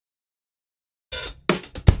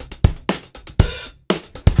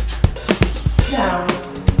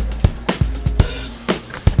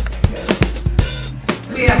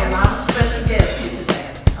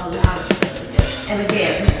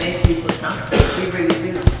We really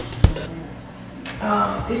do.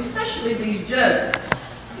 Especially these judges.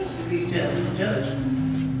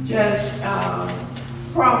 Judge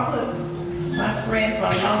Crawford, my friend for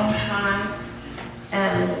a long time,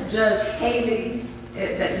 and Judge Haley,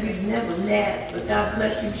 that we've never met, but God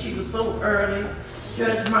bless you, she was so early.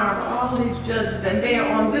 Judge Marva, all these judges, and they're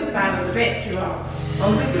on this side of the bench, you all.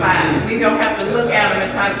 On this side, we don't have to look at them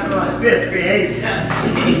and try to put on this face,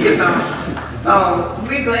 you know. So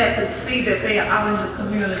we're glad to see that they are out in the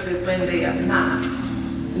community when they are not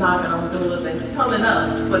knocking on doors and telling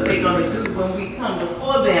us what they're going to do when we come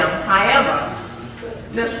before them. However,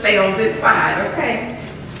 let's stay on this side, okay?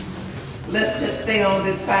 Let's just stay on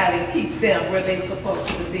this side and keep them where they're supposed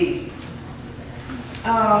to be.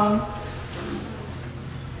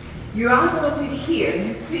 You are going to hear,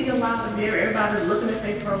 you see a lot of here, everybody looking at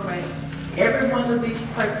their program. Every one of these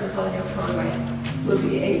persons on your program will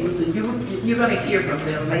be able to, you're going to hear from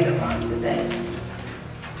them later on today.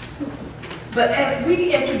 But as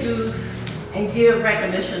we introduce and give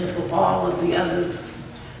recognition to all of the others,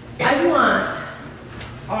 I want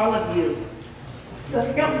all of you to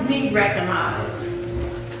help me recognize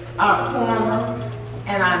our former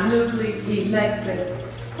and our newly elected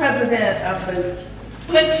president of the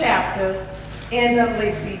Flint chapter,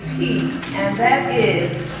 NAACP, and that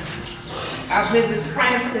is our Mrs.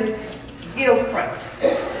 Frances Gilchrist.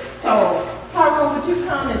 So, Tyrone, would you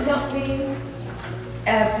come and help me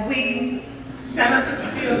as we Senator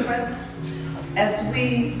Gilchrist, as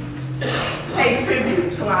we pay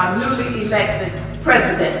tribute to our newly elected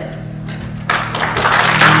president.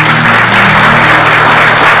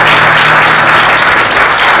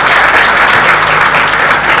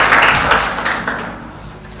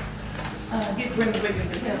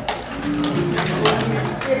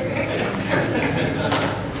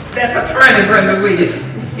 That's attorney Brenda Williams.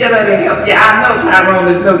 Get her to help you. I know Tyrone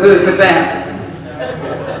is no good with that.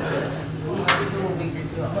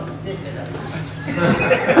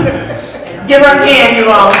 Give her a hand,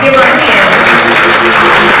 you all. Give her a hand.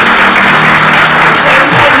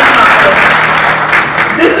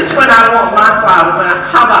 This is when I want my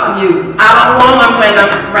flowers. How about you? I don't want them when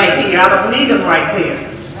I'm right here. I don't need them right there.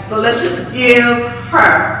 So let's just give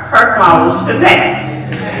her flowers today.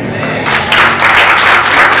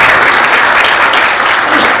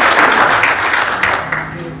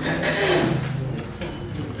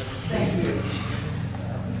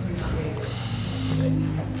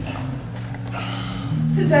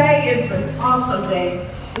 Today is an awesome day.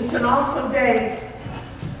 It's an awesome day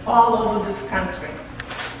all over this country.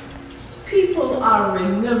 People are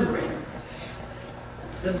remembering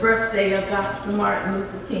the birthday of Dr. Martin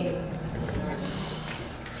Luther King.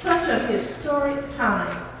 Such a historic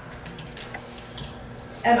time.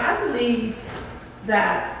 And I believe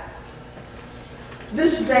that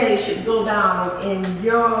this day should go down in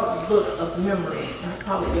your book of memory. I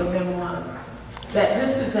call it your memoirs. That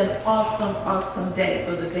this is an awesome, awesome day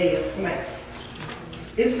for the Day of Flint.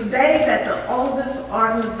 It's the day that the oldest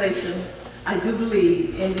organization, I do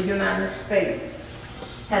believe, in the United States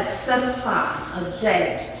has set aside a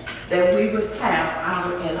day that we would have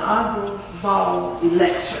our inaugural ball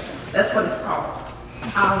election. That's what it's called,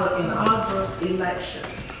 our inaugural election.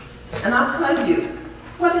 And I'll tell you,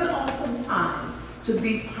 what an awesome time to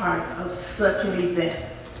be part of such an event.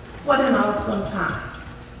 What an awesome time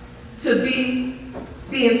to be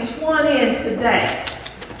being sworn in today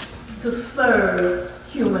to serve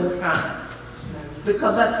humankind,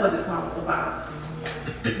 because that's what it's all about.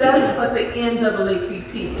 That's what the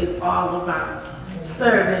NAACP is all about,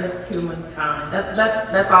 serving humankind.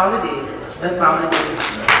 That's all it is. That's all it is.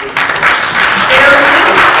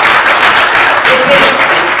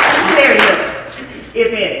 Very little,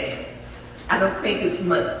 if any. I don't think it's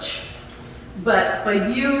much. But for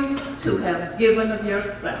you to have given of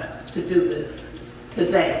yourself to do this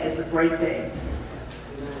today is a great day.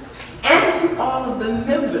 And to all of the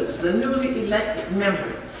members, the newly elected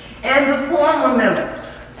members, and the former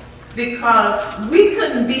members, because we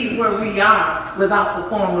couldn't be where we are without the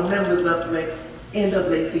former members of the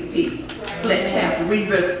NAACP Flint chapter. We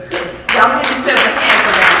just couldn't. Y'all need to set a hand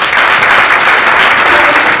for that.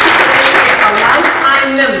 Are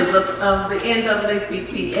lifetime members of the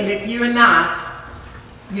NAACP, and if you're not,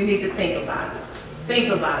 you need to think about it. Think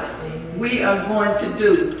about it. We are going to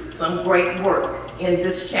do some great work in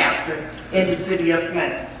this chapter in the city of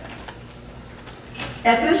Flint.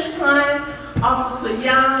 At this time, Officer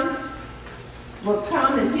Young will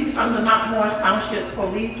come, and he's from the Mount Morris Township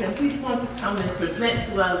Police, and he's going to come and present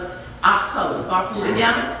to us our colors. Officer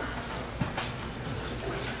Young.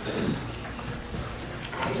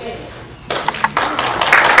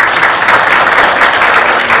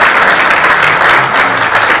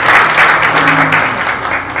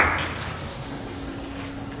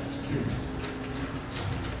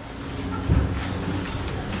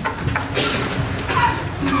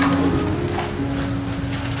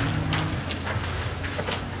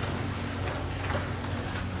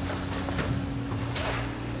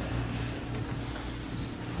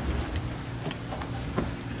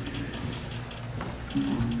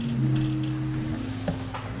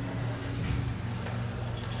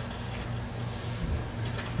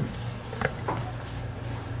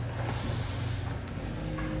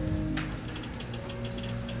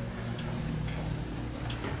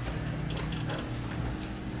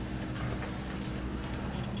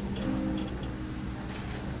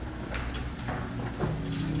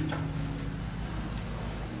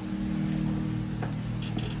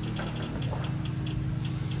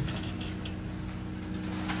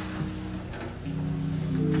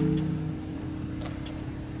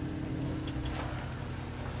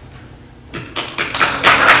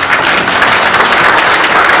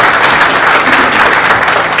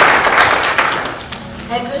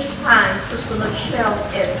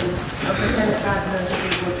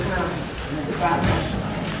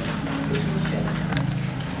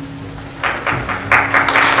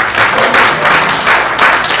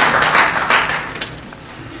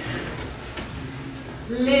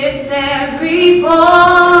 Lift every voice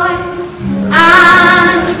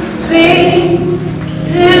and sing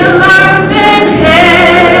till earth and heaven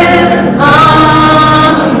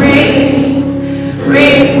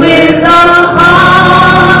ring with the harmony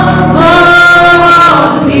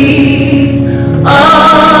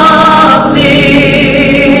of liberty.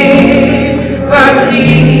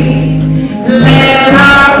 Let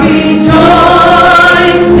our rejoicing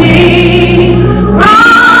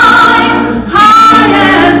rise high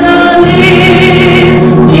as the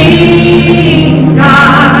lifting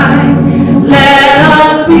skies. Let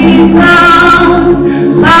us resound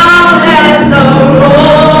loud as the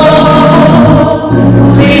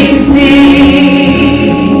rolling sea.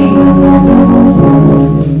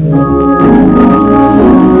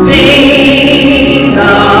 Sing a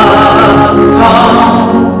song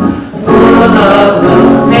full of the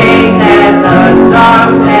faith that the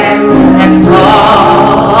darkness has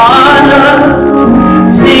taught us.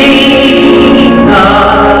 Sing a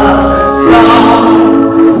song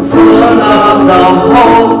full of the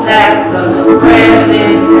hope that the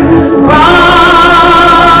present has brought us.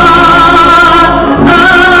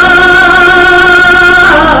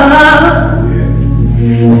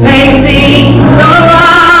 Facing the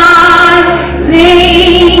rising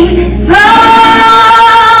sun,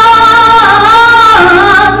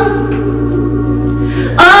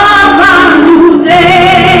 a brand new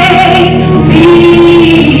day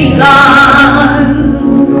begun.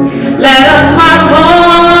 Let us march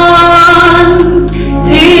on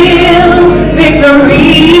till victory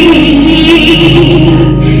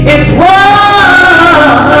is won.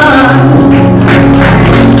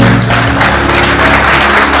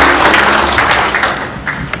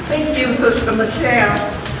 Thank you, Sister Michelle.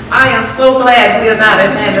 I am so glad we are not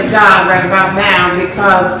in hand of God right about now,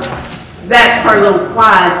 because that's her little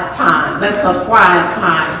quiet time. That's her quiet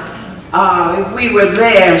time. If we were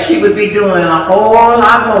there, she would be doing a whole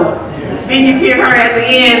lot more. Didn't you hear her at the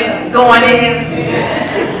end going in?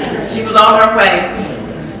 She was on her way.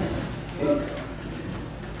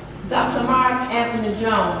 Dr. Mark Anthony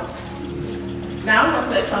Jones. Now I'm going to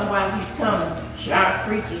say something while he's coming. Sharp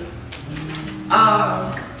preaching.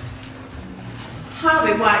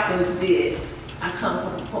 Harvey Watkins did I Come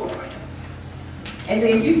From the Poor. And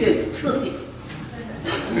then you just took it.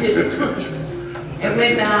 You just took it and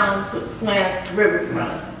went down to Plant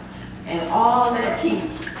Riverfront and all that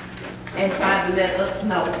heat and tried to let us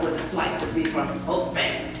know what it's like to be from the Pope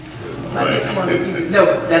family. So I just wanted you to know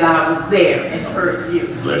that I was there and heard you.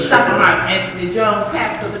 Dr. Mark Anthony Jones,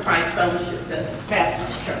 pastor of the Christ Fellowship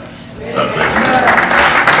Baptist Church.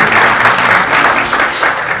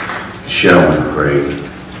 Shall we pray?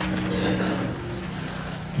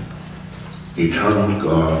 Eternal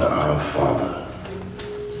God, our Father,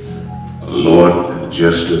 Lord,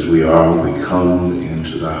 just as we are, we come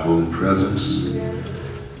into thy holy presence,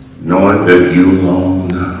 knowing that you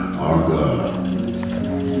alone are God.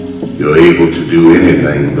 You're able to do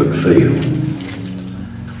anything but fail.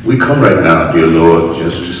 We come right now, dear Lord,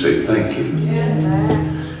 just to say thank you.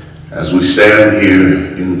 As we stand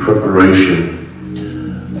here in preparation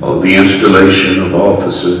of the installation of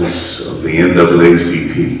officers of the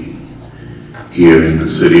NAACP here in the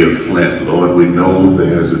city of Flint, Lord, we know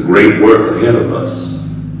there's a great work ahead of us.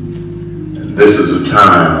 And this is a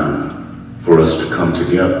time for us to come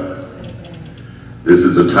together. This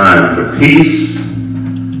is a time for peace.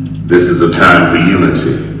 This is a time for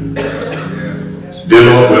unity. Dear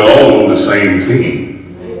Lord, we're all on the same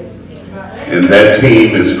team. And that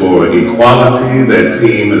team is for equality. That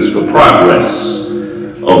team is for progress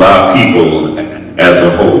of our people as a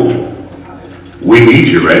whole. We need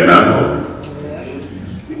you right now, Lord.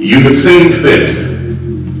 You have seen fit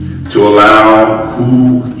to allow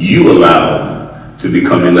who you allowed to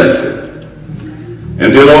become elected.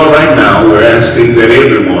 And dear Lord, right now we're asking that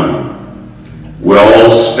everyone will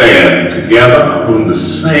all stand together on the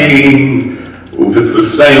same, with the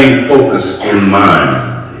same focus in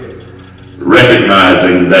mind,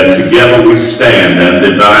 recognizing that together we stand and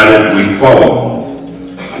divided we fall.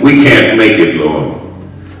 We can't make it, Lord,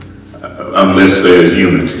 unless there's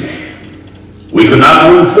unity. We cannot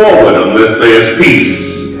move forward unless there's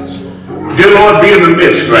peace. Dear Lord, be in the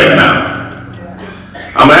midst right now.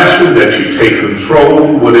 I'm asking that you take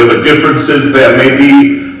control, whatever differences there may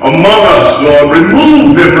be among us, Lord,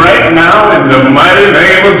 remove them right now in the mighty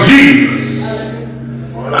name of Jesus.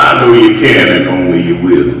 I know you can if only you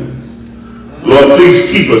will. Lord, please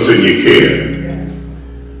keep us in your care.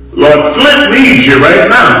 Lord, Flint needs you right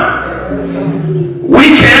now.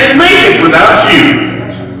 We can't make without you.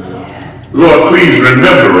 Lord, please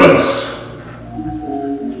remember us.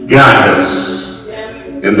 Guide us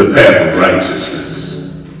in the path of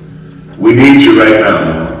righteousness. We need you right now,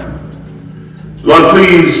 Lord. Lord,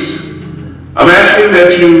 please, I'm asking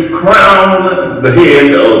that you crown the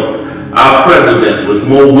head of our president with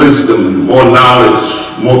more wisdom, more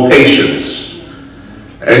knowledge, more patience,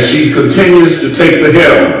 as she continues to take the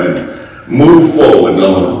helm and move forward,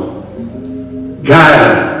 Lord. Guide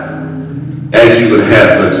her as you would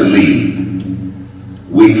have her to lead.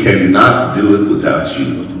 We cannot do it without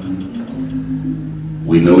you.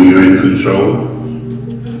 We know you're in control,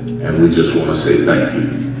 and we just want to say thank you.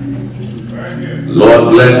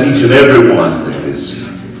 Lord, bless each and every one that is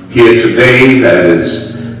here today, that is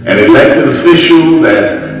an elected official,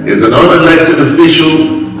 that is an unelected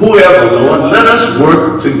official, whoever, Lord, let us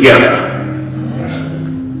work together.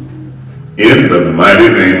 In the mighty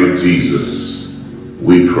name of Jesus,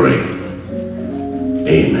 we pray.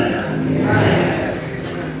 Amen.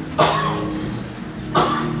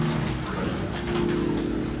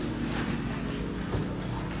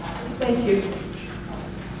 Thank you,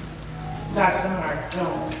 Dr. Mark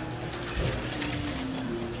Jones.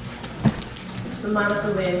 Mr. Monica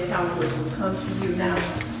Lynn Calwood will come to you now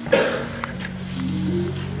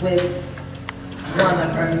with one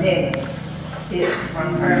of her many hits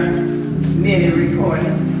from her many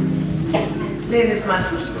recordings. Lynn is my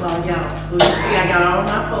sister-in-law, y'all. You see, I got all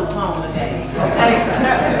my folks home today, okay?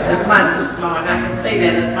 That's my sister-in-law, and I can say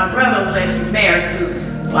that. That's my brother that she's married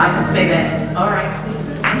to, so I can say that. All right.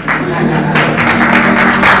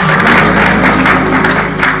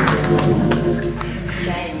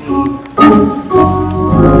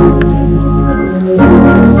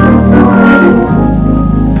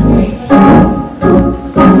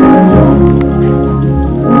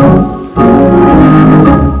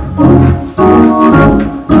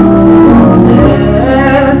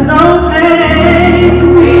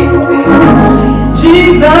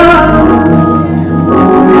 Jesus,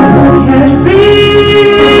 catch me.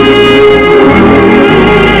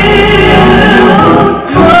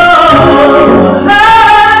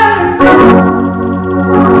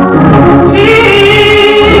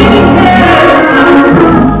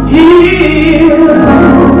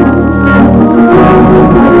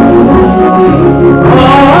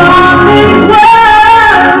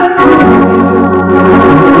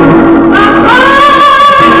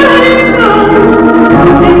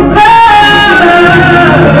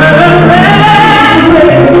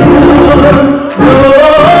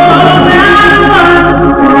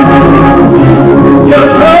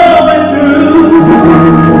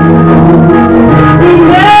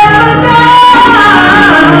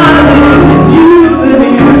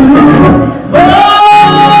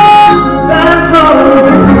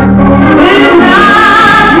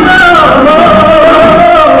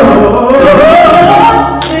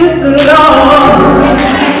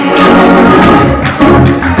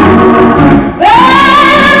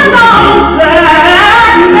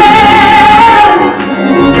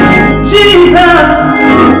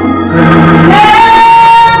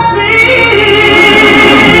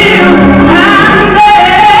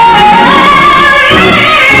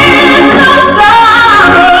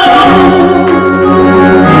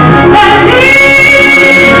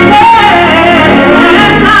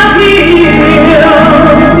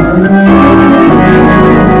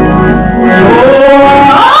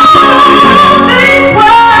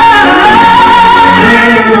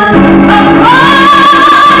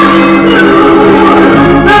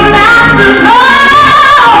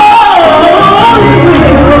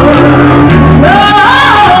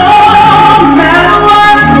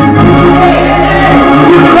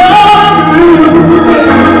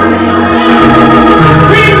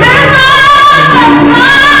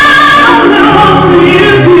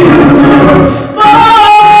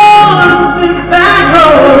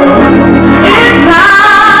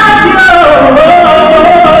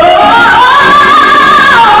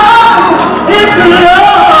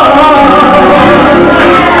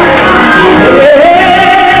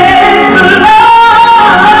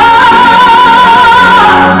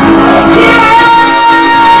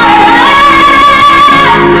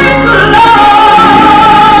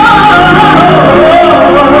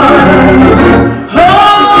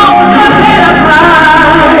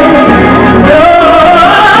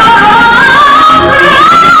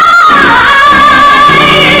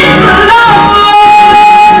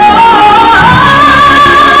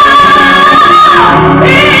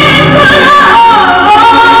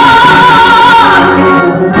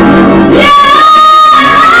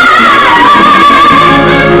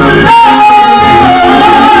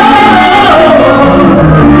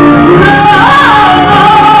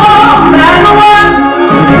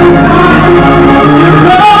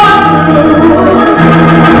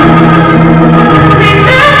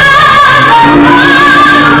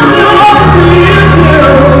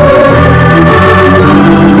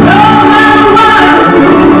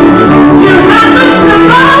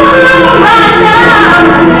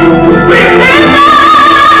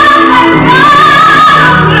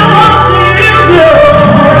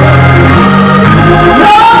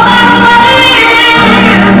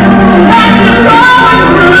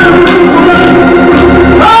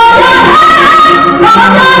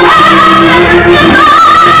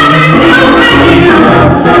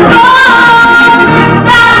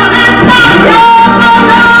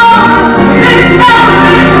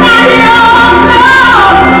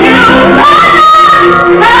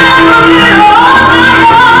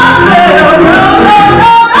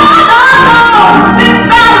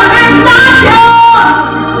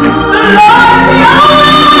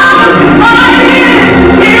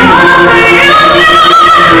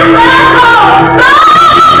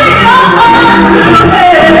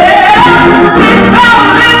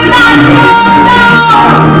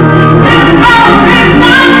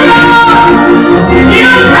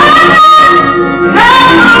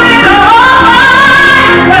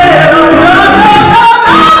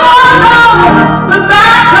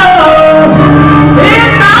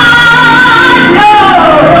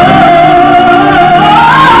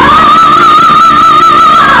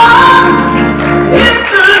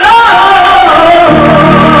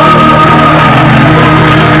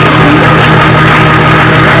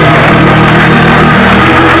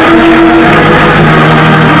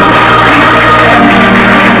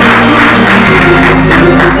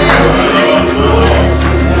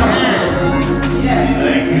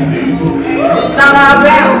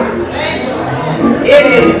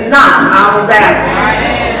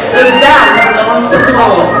 The battle belongs to the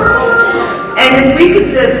Lord. And if we could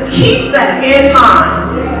just keep that in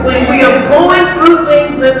mind when we are going through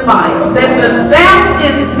things in life, that the battle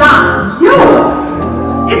is not yours.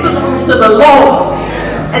 It belongs to the Lord.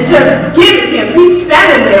 And just give it him. He's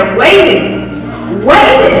standing there waiting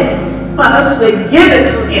for us to give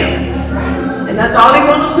it to him. And that's all he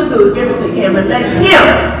wants us to do, is give it to him and let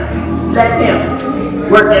him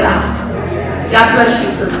work it out. God bless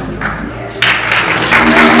you, sister.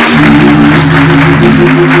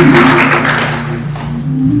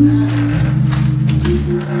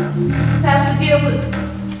 Pastor Gilbert.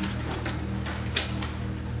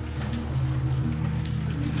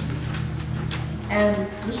 And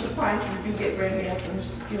Mr. Price, would you get ready after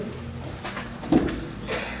Mr. Gilbert?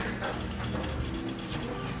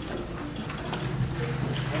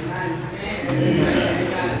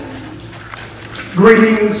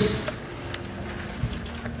 Greetings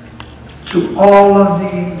to all of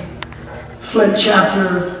the Flint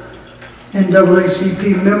Chapter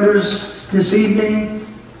NAACP members this evening.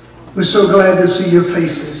 We're so glad to see your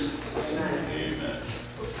faces.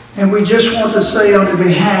 And we just want to say on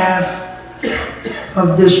behalf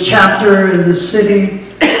of this chapter in the city,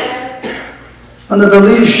 under the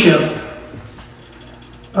leadership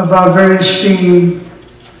of our very esteemed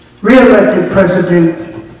re-elected President,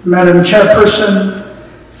 Madam Chairperson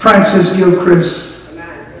Frances Gilchrist.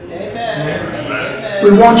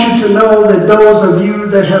 We want you to know that those of you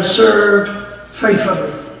that have served faithfully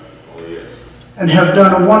and have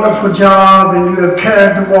done a wonderful job, and you have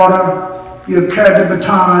carried the water, you have carried the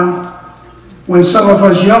baton, when some of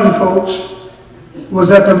us young folks was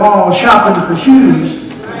at the mall shopping for shoes.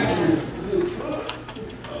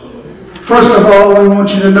 First of all, we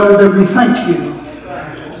want you to know that we thank you.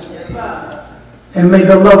 And may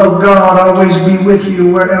the love of God always be with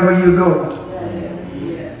you wherever you go.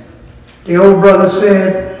 The old brother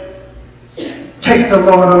said, take the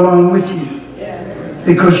Lord along with you,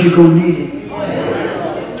 because you're going to need it.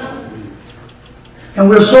 And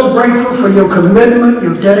we're so grateful for your commitment,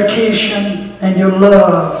 your dedication, and your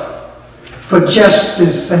love for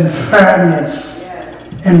justice and fairness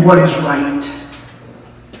and what is right.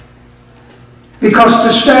 Because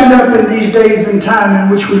to stand up in these days and time in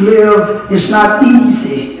which we live, it's not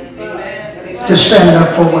easy to stand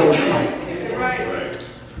up for what is right.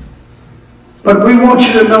 But we want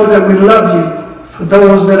you to know that we love you. For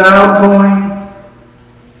those that are outgoing,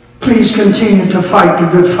 please continue to fight the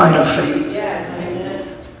good fight of faith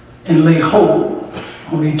and lay hold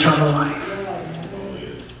on eternal life.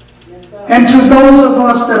 And to those of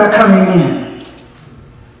us that are coming in,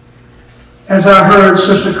 as I heard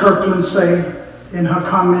Sister Kirkland say in her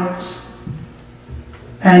comments,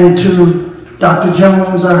 and to Dr.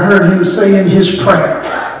 Jones, I heard him say in his prayer.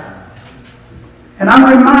 And I'm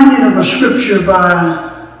reminded of a scripture by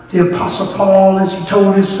the Apostle Paul as he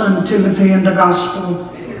told his son Timothy in the gospel.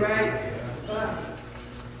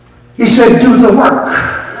 He said, do the work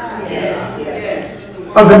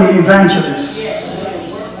of an evangelist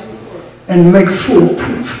and make full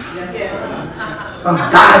proof of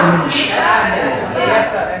thy ministry.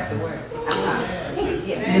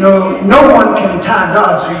 You know, no one can tie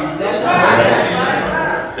God's hands.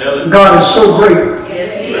 God is so great.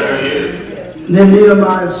 Then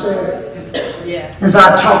Nehemiah said, as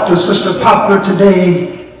I talked to Sister Poplar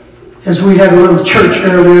today, as we had a little church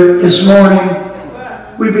earlier this morning,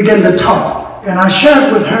 we began to talk. And I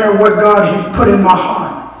shared with her what God had put in my heart.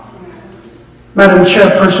 Madam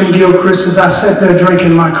Chairperson Gilchrist, as I sat there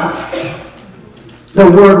drinking my coffee, the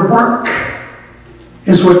word work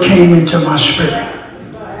is what came into my spirit.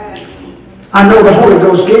 I know the Holy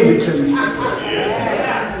Ghost gave it to me.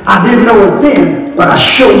 I didn't know it then, but I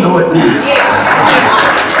sure know it now.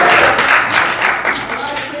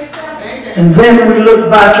 And then we look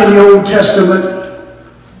back in the Old Testament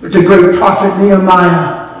with the great prophet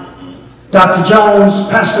Nehemiah. Dr. Jones,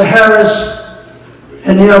 Pastor Harris,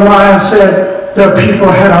 and Nehemiah said the people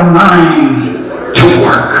had a mind to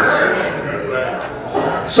work.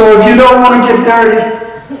 So if you don't want to get dirty,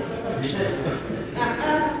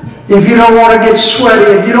 if you don't want to get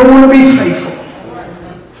sweaty, if you don't want to be faithful,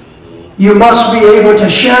 you must be able to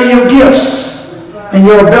share your gifts and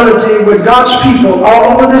your ability with God's people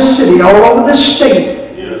all over this city, all over this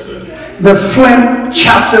state. The Flint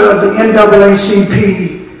chapter of the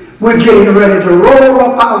NAACP, we're getting ready to roll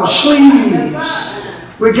up our sleeves.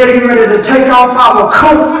 We're getting ready to take off our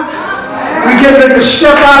coat. We're getting ready to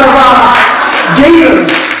step out of our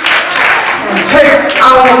gaiters and take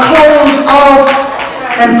our clothes off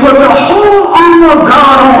and put the whole armor of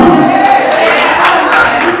God on.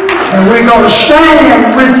 And we're going to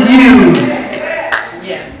stand with you,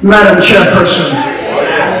 Madam Chairperson.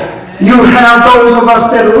 You have those of us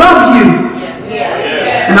that love you.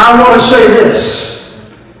 And I want to say this,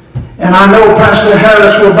 and I know Pastor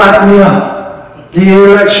Harris will back me up. The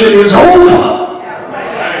election is over.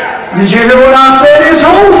 Did you hear what I said? It's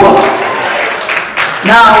over.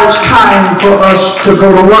 Now it's time for us to go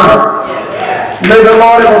to work. May the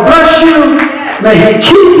Lord ever bless you. May He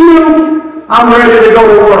keep you. I'm ready to go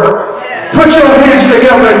to work. Put your hands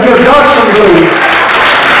together and give God some glory.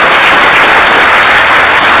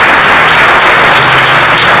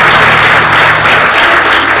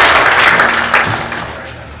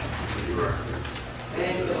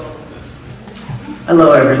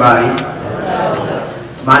 Hello, everybody.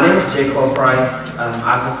 My name is J. Cole Price.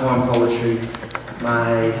 I perform poetry.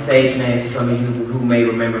 My stage name, for some of you who may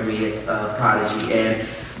remember me, is Prodigy. And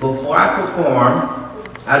before I perform,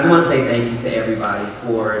 I just want to say thank you to everybody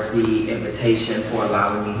for the invitation, for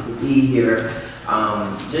allowing me to be here.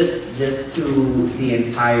 Just to the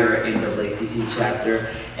entire NAACP chapter,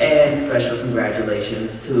 and special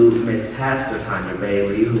congratulations to Miss Pastor Tanya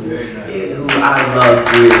Bailey, who I love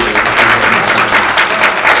dearly.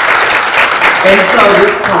 And so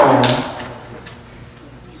this poem,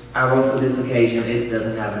 I wrote for this occasion. It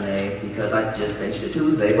doesn't have a name because I just finished it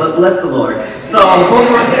Tuesday, but bless the Lord. So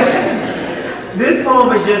this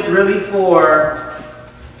poem is just really for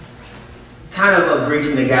kind of a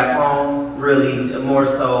bridging the gap poem, really more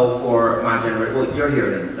so for my generation. Well, you're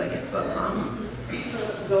hearing it in a second, so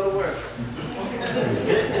go to work.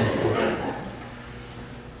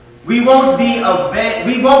 We won't be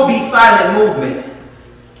silent movement.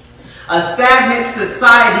 A stagnant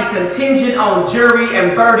society contingent on jury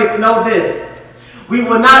and verdict. Know this. We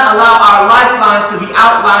will not allow our lifelines to be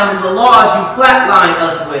outlined in the laws you flatline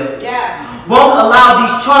us with. Yes. Won't allow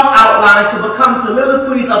these chalk outlines to become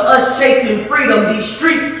soliloquies of us chasing freedom. These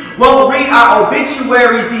streets won't read our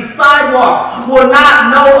obituaries. These sidewalks will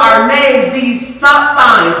not know our names. These stop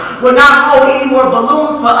signs will not hold any more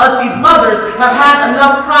balloons for us. These mothers have had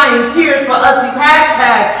enough crying tears for us. These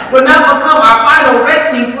hashtags will not become our final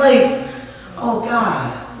resting place. Oh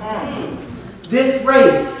God, this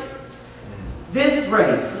race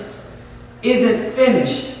isn't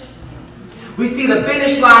finished. We see the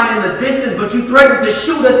finish line in the distance, but you threaten to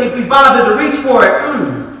shoot us if we bother to reach for it.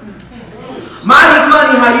 Mighty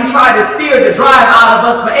funny how you try to steer the drive out of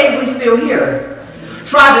us, but ain't we still here?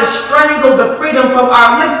 Try to strangle the freedom from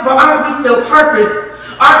our lips, but aren't we still purpose?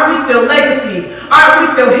 Aren't we still legacy? Aren't we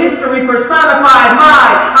still history personified?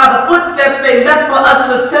 How the footsteps they left for us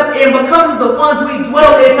to step in become the ones we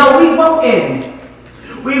dwell in. No, we won't end.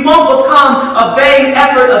 We won't become a vain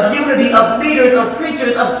effort of unity, of leaders, of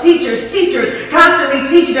preachers, of teachers, constantly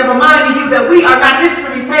teaching and reminding you that we are not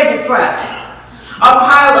history's table scraps. A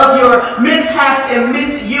pile of your mishaps and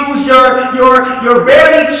misuse, your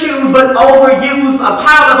barely chewed but overused, a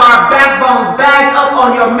pile of our backbones bagged up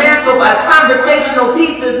on your mantle as conversational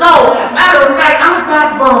pieces. No, matter of fact, our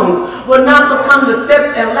backbones will not become the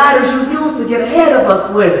steps and ladders you use to get ahead of us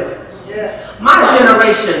with. My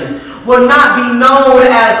generation will not be known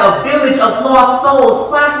as a village of lost souls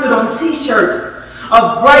plastered on t-shirts,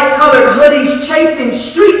 of bright colored hoodies chasing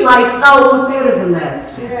streetlights. No, we're better than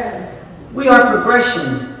that. We are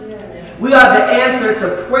progression. We are the answer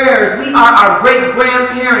to prayers. We are our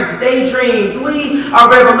great-grandparents' daydreams. We are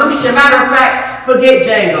revolution. Matter of fact, forget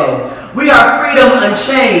Django. We are freedom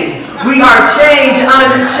unchained. We are change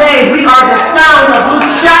unchained. We are the sound of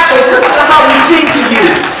loose shackles. Listen to how we sing to you.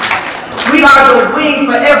 We are the wings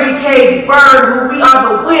for every caged bird. We are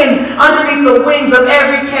the wind underneath the wings of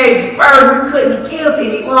every caged bird who couldn't give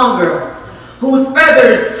any longer, whose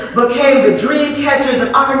feathers became the dream catchers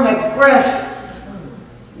of our next breath.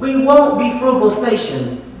 We won't be Frugal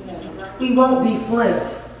Station. We won't be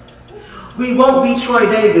Flint. We won't be Troy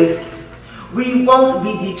Davis. We won't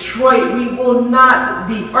be Detroit. We will not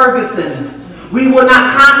be Ferguson. We will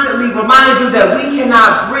not constantly remind you that we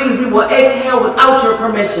cannot breathe. We will exhale without your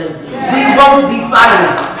permission. We won't be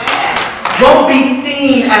silent. Won't be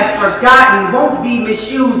seen as forgotten. Won't be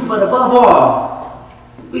misused. But above all,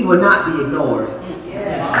 we will not be ignored.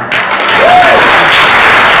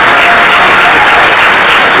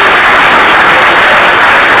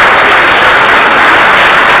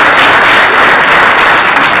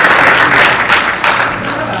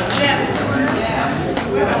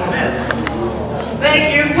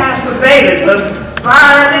 Thank you, Pastor Bailey, for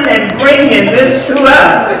finding and bringing this to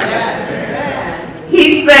us.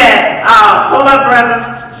 He said, hold up, brother.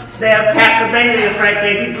 There, Pastor Bailey is right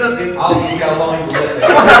there. He's looking. I'll see how long you let that.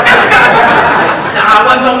 No, I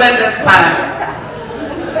wasn't going to let that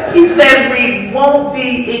slide. He said we won't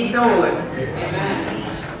be ignored.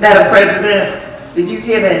 Madam President, did you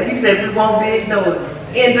hear that? He said we won't be ignored.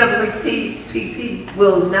 NAACP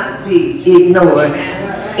will not be ignored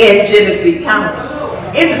in Genesee County,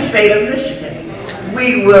 in the state of Michigan.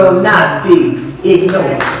 We will not be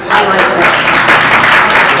ignored. I like that.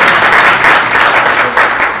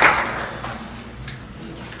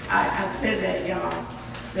 I said that, y'all.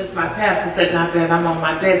 That's my pastor said, not that I'm on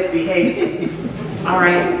my best behavior. All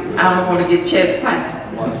right, I don't want to get chastised.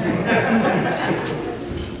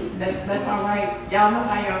 That's all right. Y'all know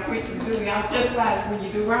how y'all preachers do. Y'all justify it when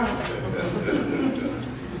you do wrong.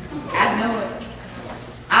 I know it.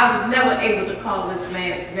 I was never able to call this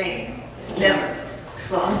man's name. Never.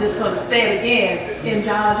 So I'm just going to say it again in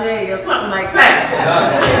George A or something like that.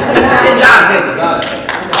 In George A.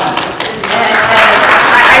 And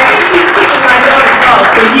I think he's keeping my daughter called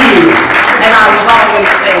for years. And I was always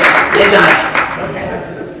saying, in George A.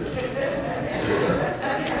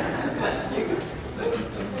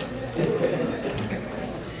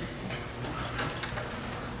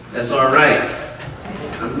 That's all right.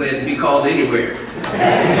 I'm glad to be called anywhere.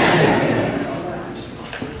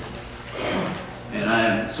 And I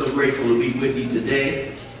am so grateful to be with you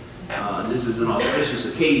today. This is an auspicious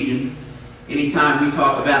occasion. Anytime we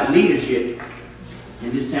talk about leadership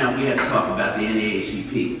in this town, we have to talk about the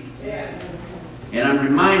NAACP. And I'm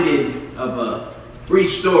reminded of a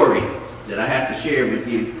brief story that I have to share with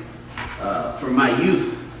you from my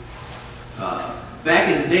youth. Back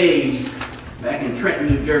in the days, back in Trenton,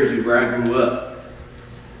 New Jersey, where I grew up,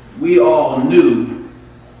 we all knew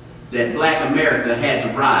that Black America had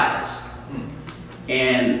to rise.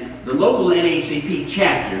 And the local NAACP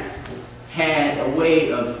chapter had a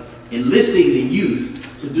way of enlisting the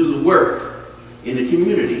youth to do the work in the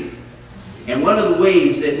community. And one of the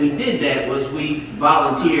ways that we did that was we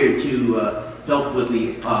volunteered to help with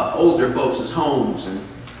the older folks' homes and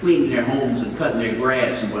cleaning their homes and cutting their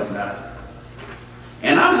grass and whatnot.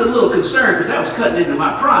 And I was a little concerned because I was cutting into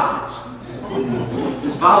my profits.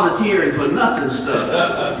 This volunteering for nothing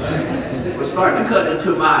stuff was starting to cut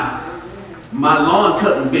into my lawn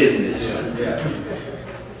cutting business.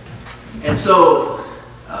 And so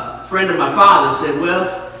a friend of my father said,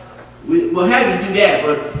 well, we'll have you do that,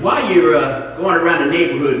 but while you're going around the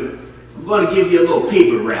neighborhood, I'm going to give you a little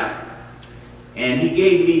paper route. And he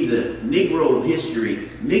gave me the Negro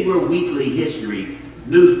Weekly History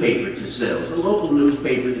newspaper to sell. It was a local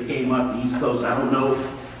newspaper that came up the East Coast. I don't know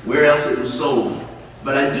where else it was sold.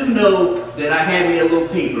 But I do know that I had me a little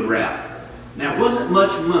paper route. Now, it wasn't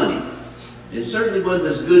much money. It certainly wasn't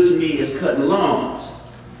as good to me as cutting lawns.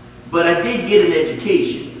 But I did get an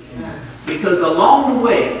education. Because along the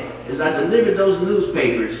way, as I delivered those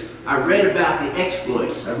newspapers, I read about the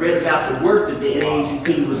exploits. I read about the work that the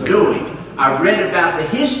NAACP was doing. I read about the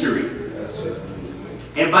history.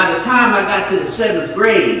 And by the time I got to the 7th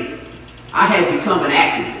grade, I had become an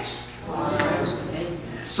activist.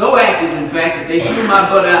 So active, in fact, that they threw my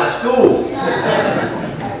butt out of school.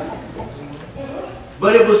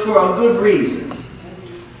 But it was for a good reason.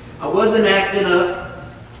 I wasn't acting up.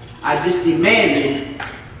 I just demanded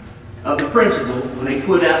of the principal, when they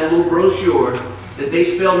put out a little brochure, that they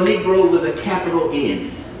spell Negro with a capital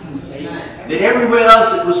N. That everywhere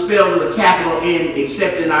else it was spelled with a capital N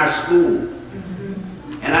except in our school.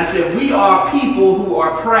 And I said, we are people who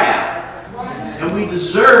are proud. And we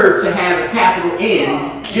deserve to have a capital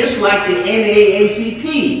N, just like the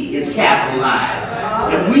NAACP is capitalized.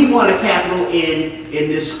 And we want a capital N in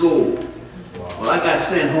this school. Well, I got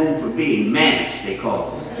sent home for being managed, they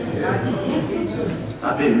call it.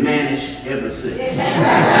 I've been managed ever since.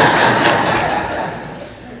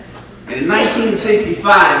 And in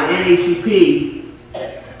 1965, the NAACP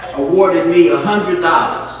awarded me $100.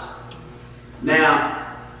 Now,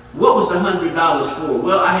 what was the $100 for?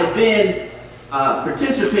 Well, I had been a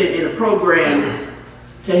participant in a program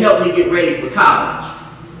to help me get ready for college,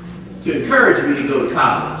 to encourage me to go to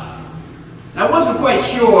college. Now, I wasn't quite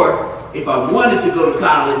sure if I wanted to go to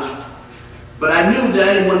college, but I knew that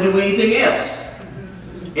I didn't want to do anything else.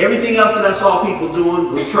 Everything else that I saw people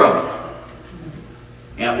doing was trouble,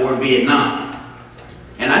 or Vietnam.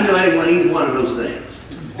 And I knew I didn't want either one of those things.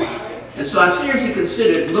 And so I seriously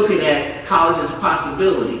considered looking at college as a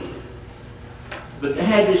possibility. But I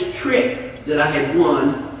had this trip that I had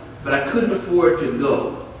won, but I couldn't afford to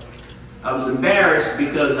go. I was embarrassed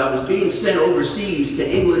because I was being sent overseas to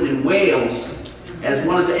England and Wales as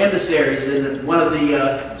one of the emissaries, and one of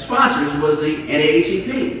the sponsors was the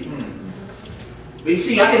NAACP. But you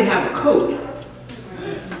see, I didn't have a coat.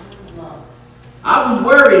 I was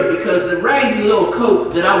worried because the raggedy little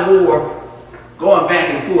coat that I wore going back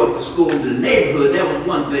and forth to school to the neighborhood, that was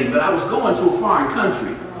one thing, but I was going to a foreign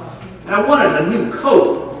country, and I wanted a new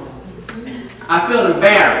coat. I felt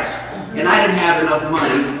embarrassed. and I didn't have enough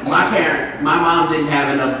money. My mom didn't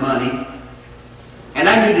have enough money, and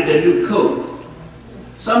I needed a new coat.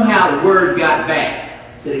 Somehow the word got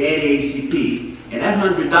back to the NAACP, and that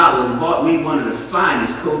 $100 bought me one of the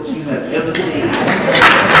finest coats you have ever seen.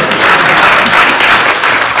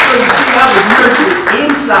 So you see, I was nurtured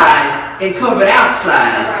inside and covered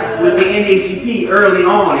outside with the NAACP early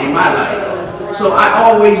on in my life. So I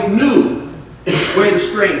always knew where the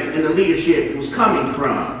strength and the leadership was coming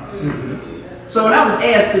from. So when I was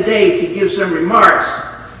asked today to give some remarks,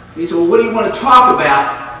 he said, well, what do you want to talk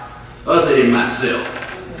about other than myself?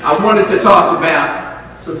 I wanted to talk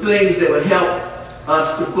about some things that would help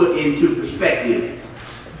us to put into perspective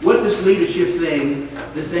what this leadership thing,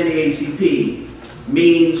 this NAACP,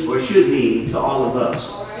 means or should mean to all of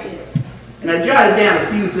us. And I jotted down a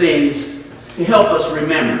few things to help us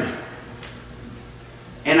remember.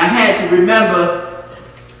 And I had to remember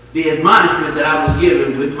the admonishment that I was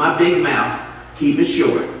given with my big mouth, keep it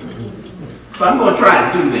short. So I'm going to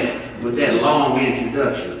try to do that with that long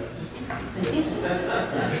introduction.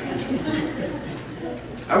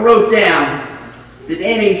 I wrote down that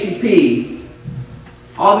NAACP,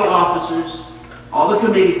 all the officers, all the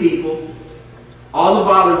committee people, all the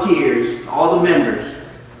volunteers, all the members,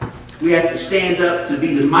 we have to stand up to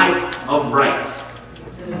be the might of right.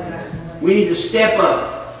 We need to step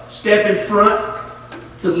up, step in front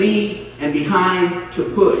to lead and behind to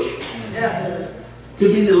push.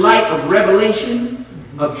 To be the light of revelation,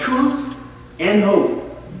 of truth and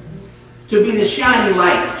hope. To be the shining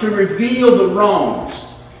light, to reveal the wrongs,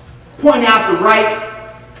 point out the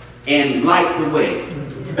right and light the way.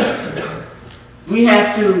 We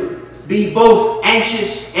have to be both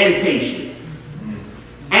anxious and patient.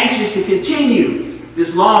 Anxious to continue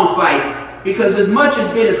this long fight because as much has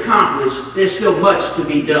been accomplished, there's still much to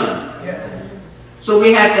be done. So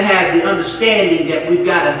we have to have the understanding that we've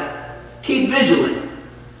got to keep vigilant,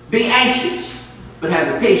 be anxious, but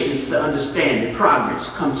have the patience to understand that progress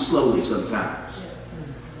comes slowly sometimes.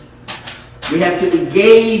 We have to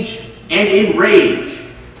engage and enrage.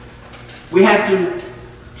 We have to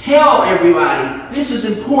tell everybody, this is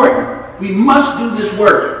important. We must do this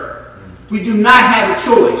work. We do not have a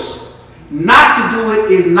choice. Not to do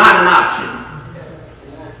it is not an option.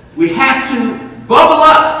 We have to bubble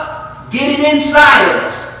up, get it inside of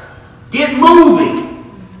us, get moving.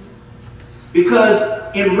 Because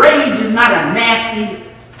enrage is not a nasty,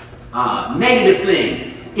 negative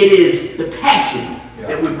thing. It is the passion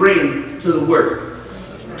that we bring to the work.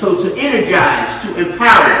 So to energize, to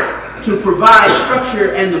empower, to provide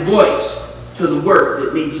structure and the voice to the work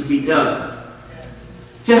that needs to be done.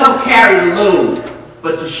 To help carry the load,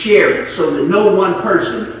 but to share it so that no one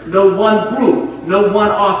person, no one group, no one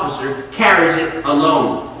officer carries it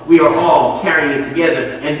alone. We are all carrying it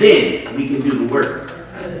together, and then we can do the work.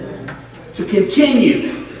 To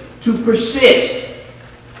continue, to persist.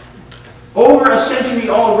 Over a century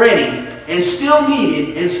already, and still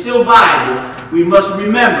needed and still viable, we must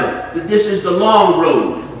remember that this is the long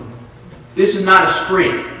road. This is not a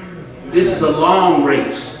sprint. This is a long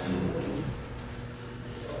race.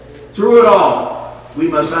 Through it all, we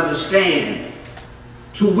must understand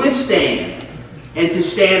to withstand and to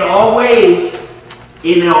stand always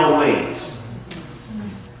in all ways.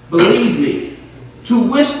 Believe me, to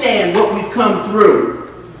withstand what we've come through,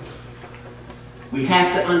 we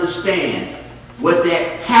have to understand what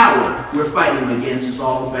that power we're fighting against is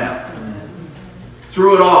all about.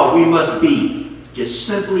 Through it all, we must be, just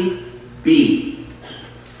simply be.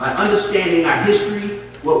 By understanding our history,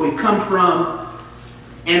 what we've come from,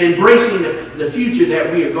 and embracing the future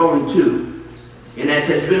that we are going to. And as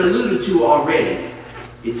has been alluded to already,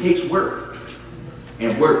 it takes work.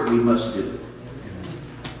 And work we must do.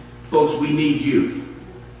 Folks, we need you.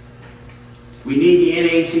 We need the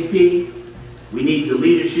NAACP, we need the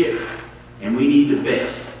leadership, and we need the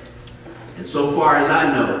best. And so far as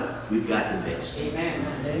I know, we've got the best. Amen.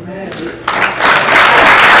 Amen.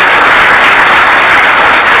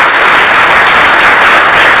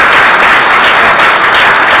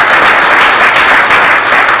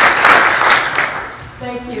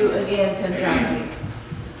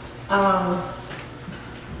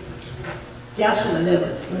 Y'all should have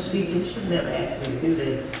never, Ms. Lisa, should never asked me to do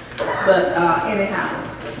this. But anyhow,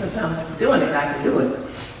 since I'm doing it, I can do it.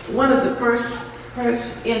 One of the first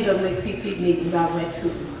NAACP meetings I went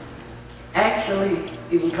to, actually,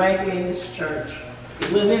 it was right here in this church.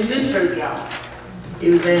 It wasn't in this church, y'all.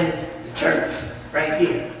 It was in the church, right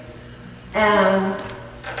here. And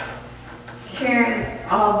Karen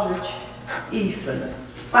Aldrich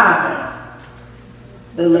Easton's father,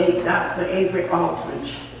 the late Dr. Avery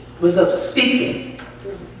Aldrich, was up speaking.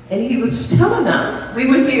 And he was telling us, we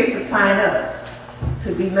were here to sign up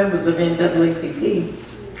to be members of NAACP.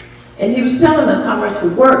 And he was telling us how much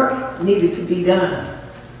work needed to be done.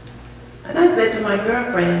 And I said to my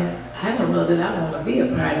girlfriend, I don't know that I want to be a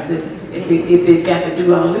part of this if it got to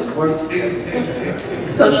do all this work.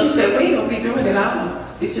 So she said, we ain't going to be doing it all.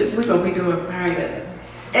 It's just we're going to be doing part of it.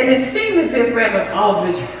 And it seemed as if Reverend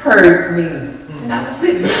Aldridge heard me. And I was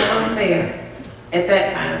sitting down there at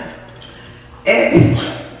that time. And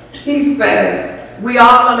he says, we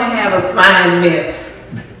all going to have assignments.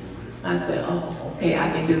 I said, oh, okay, I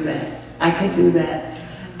can do that. I can do that.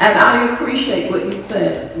 And I appreciate what you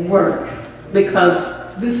said, work, because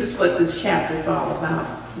this is what this chapter is all about,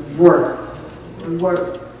 work.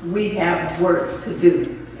 Work. We have work to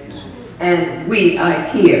do. And we are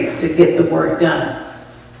here to get the work done.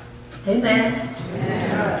 Amen?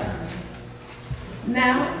 Amen.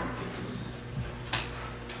 Now,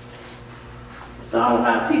 it's all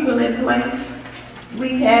about people in place.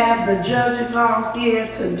 We have the judges all here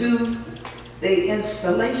to do the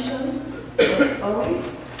installation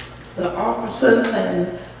of the officers,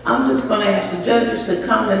 and I'm just going to ask the judges to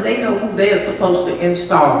come, and they know who they're supposed to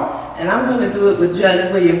install. And I'm going to do it with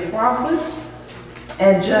Judge William Crawford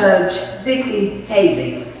and Judge Vicki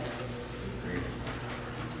Haley.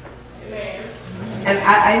 And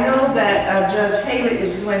I know that Judge Haley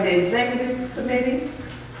is doing the executive committee,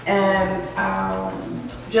 and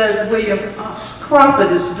Judge William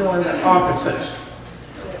Crawford is doing the officers.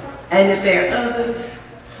 And if there are others,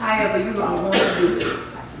 however you all want to do this.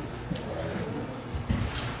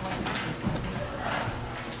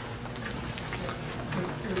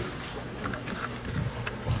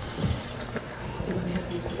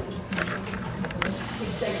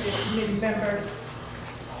 Executive committee members,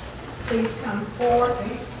 please come forward.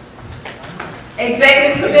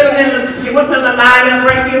 Executive committee members, you want them to line up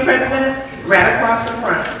right here, President? Right across the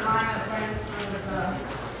front. Line up right in front of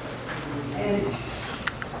and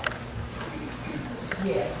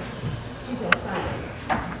yeah, he's gonna sign it.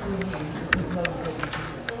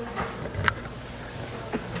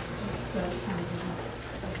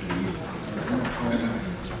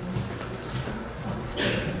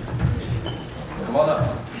 Come on up.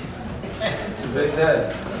 It's a big day.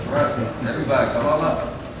 All right. Everybody, come on up.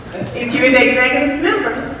 If you're the executive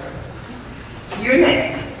member, you're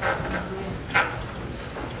next.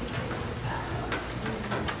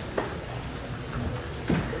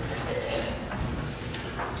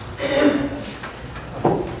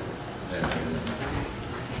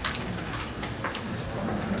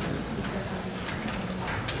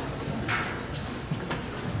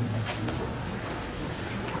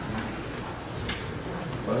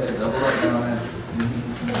 Go ahead, double up down there.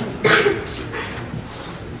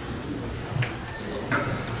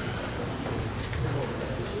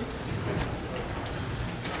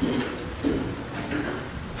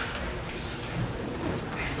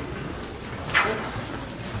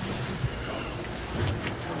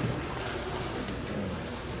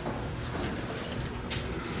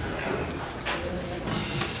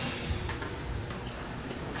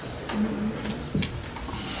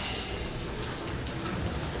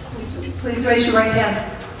 Please raise your right hand.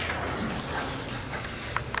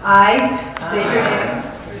 I state your name.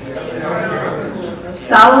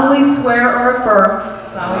 Solemnly swear or affirm.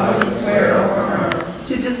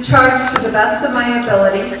 To discharge to the best of my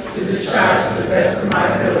ability.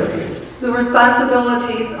 The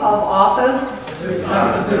responsibilities of office.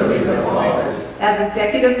 As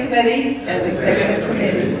Executive Committee.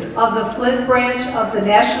 Of the Flint branch of the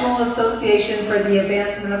National Association for the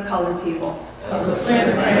Advancement of Colored People.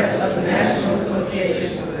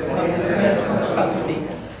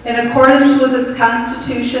 In accordance with its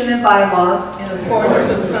Constitution and bylaws.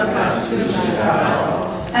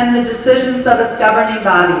 And the decisions of its governing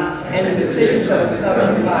bodies.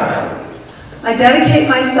 I dedicate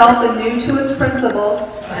myself anew to its principles.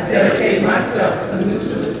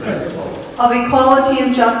 Of equality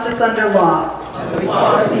and justice under law.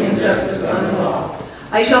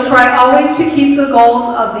 I shall try always to keep the goals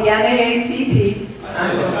of the NAACP.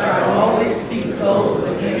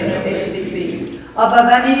 Above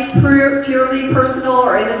any purely personal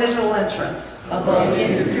or individual interest.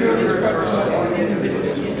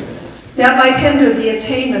 That might hinder the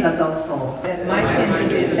attainment of those goals.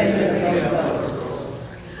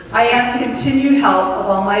 I ask continued help of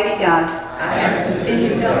Almighty God.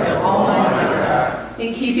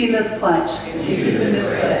 In keeping this pledge.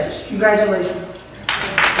 Congratulations.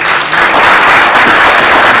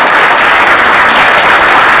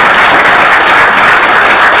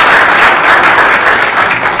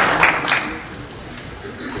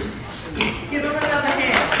 Give them another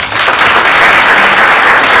hand.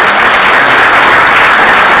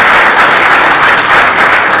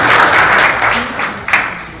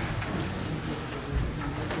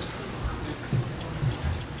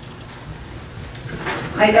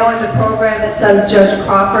 I know in the program it says Judge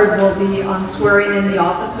Crawford will be swearing in the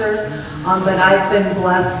officers, but I've been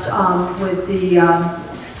blessed with the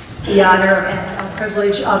honor and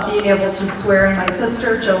privilege of being able to swear in my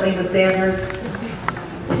sister, Jolena Sanders.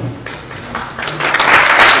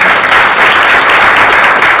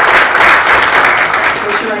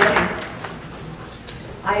 Raise your right hand.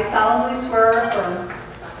 I solemnly swear or affirm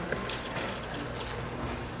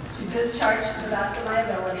to discharge to the best of my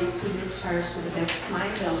ability,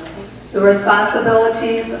 the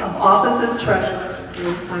responsibilities of office treasurer,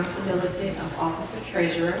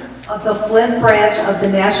 of the Flint branch of the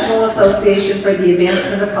National Association for the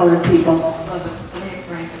Advancement of Colored People,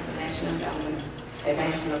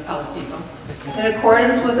 in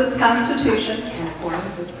accordance with this Constitution,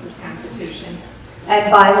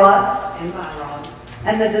 and bylaws,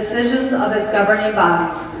 and the decisions of its governing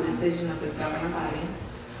body.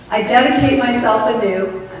 I dedicate myself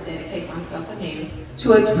anew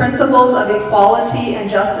to its principles of equality and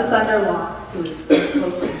justice under law.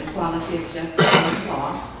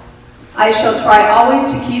 I shall try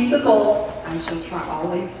always to keep the goals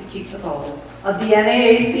of the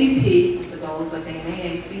NAACP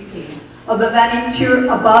above any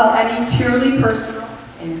purely personal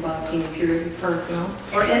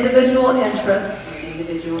or individual interests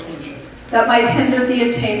that might hinder the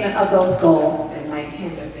attainment of those goals.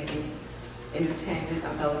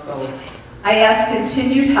 I ask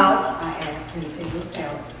continued help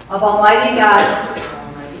of Almighty God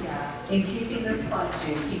in keeping this pledge.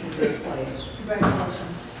 Congratulations.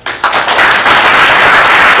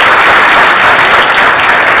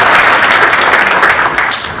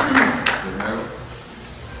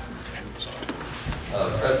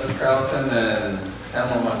 President Carlton and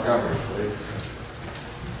Emma Montgomery, please.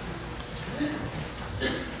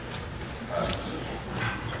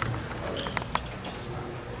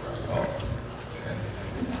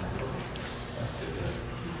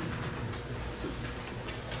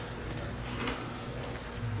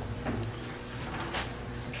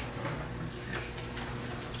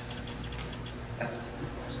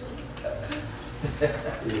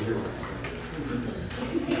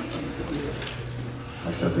 I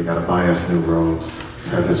said they gotta buy us new robes.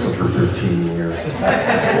 Had this one for 15 years.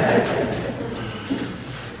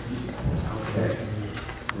 Okay,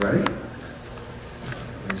 ready?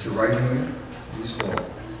 Raise your right hand to be sworn.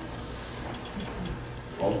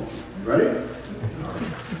 Both of you. You ready?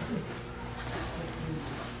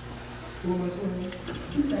 Who am I swearing?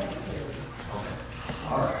 Okay.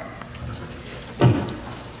 All right.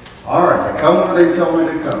 All right, I come where they tell me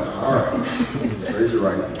to come. All right. Raise your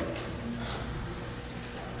right hand.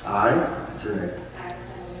 I, what's your name?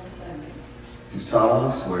 Do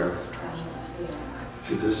solemnly swear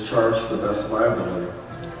to discharge to the best of my ability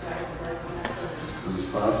the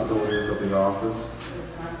responsibilities of the office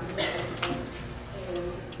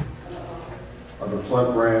of the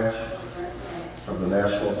Flint branch of the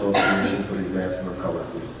National Association for the Advancement of Colored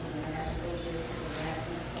People,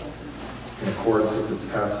 in accordance with its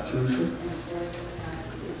Constitution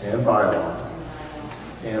and bylaws,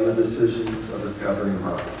 and the decisions of its governing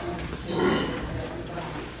bodies.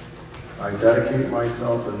 I dedicate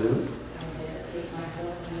myself anew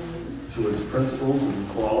to its principles of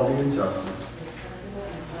equality and justice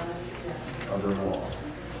under law.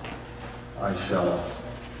 I shall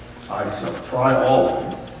try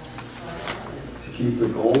always to keep the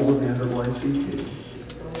goals of the NAACP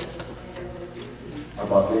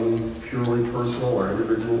above any purely personal or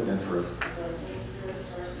individual interest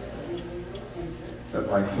that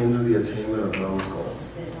might hinder the attainment of those goals.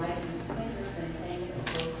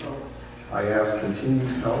 I ask continued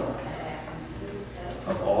help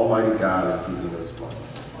of Almighty God in keeping this pledge.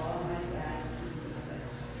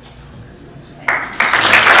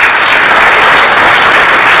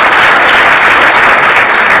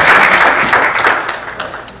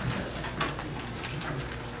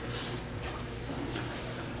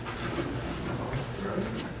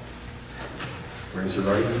 Raise your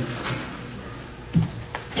right hand.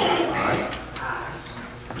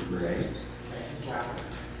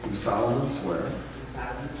 Do solemnly swear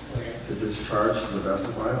to discharge to the best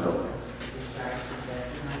of my ability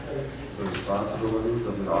the responsibilities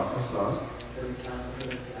of the office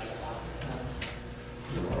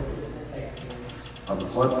of the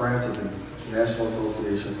Flint branch of the National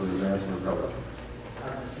Association for the Advancement of Colored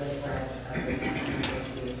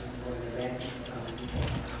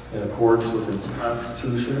People, in accordance with its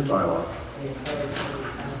Constitution and bylaws,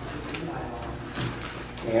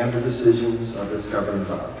 and the decisions of its governing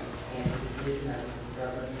bodies.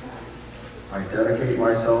 I dedicate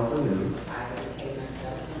myself anew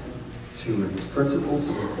to its principles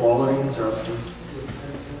of equality and justice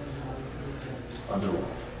under law.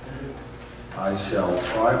 I shall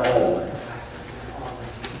try always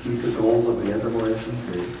to keep the goals of the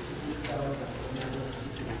NAACP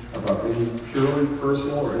above any purely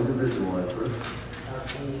personal or individual interest,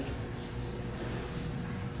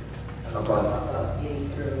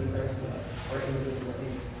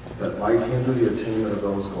 that might hinder the attainment of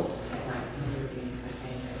those goals.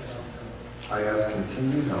 I ask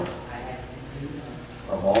continued help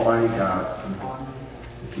of Almighty God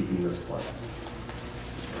in keeping this pledge.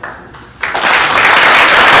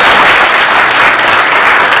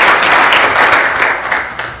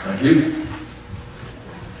 Thank you.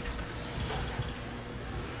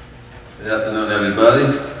 Good afternoon, everybody.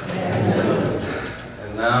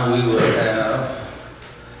 And now we will have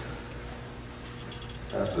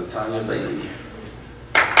Pastor Tanya Bailey.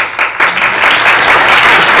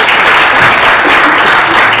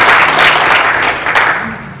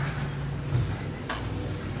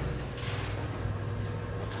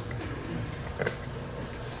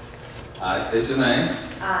 I state your name.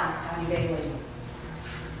 I, Tanya Bailey,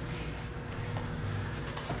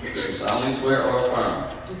 Do solemnly swear or affirm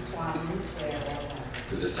do solemnly swear or affirm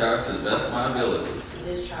to discharge to the best of my ability to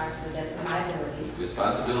discharge to the best of my ability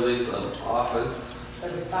responsibilities of office the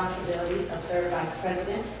responsibilities of Third Vice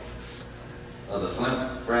President of the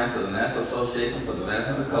Flint branch of the National Association for the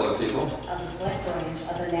Advancement of Colored People of the Flint Branch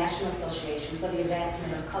of the National Association for the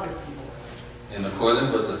Advancement of Colored Peoples, in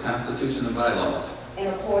accordance with the Constitution and bylaws in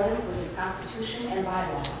accordance with its Constitution and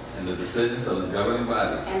bylaws, and the decisions of its governing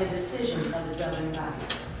bodies. and the decisions of its governing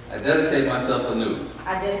bodies. I dedicate myself anew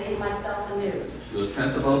I dedicate myself anew to its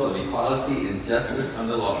principles of equality and justice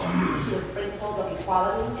under law. to its principles of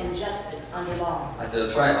equality and justice under law. I shall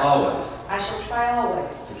try always I shall try to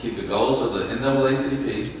always keep the goals of the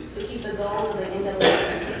NAACP to keep the goals of the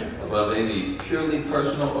NAACP above any purely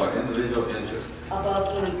personal or individual interest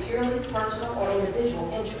above any purely personal or individual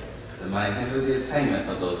interests that might hinder the attainment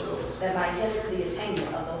of those goals. that might hinder the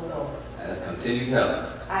attainment of those goals. As continued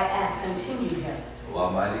help I ask continued help of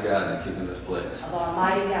Almighty God in keeping this pledge. of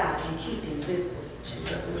Almighty God in keeping this pledge.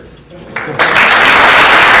 Congratulations.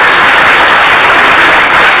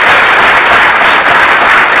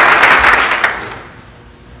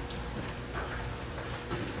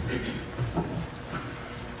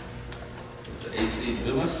 A.C.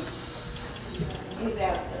 Dumas. He's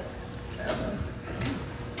absent. Absent.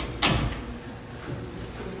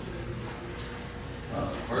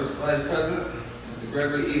 First Vice President, Mr.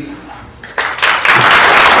 Gregory Easton.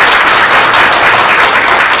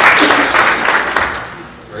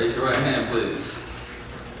 Raise your right hand, please.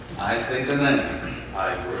 I state your name.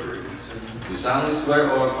 I, Gregory Easton, Do solemnly swear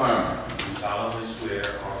or affirm do solemnly swear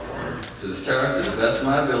or affirm to discharge to the best of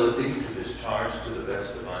my ability to discharge to the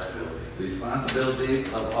best of my ability the responsibilities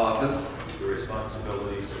of office the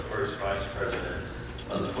responsibilities of First Vice President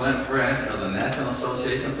of the Flint branch of the National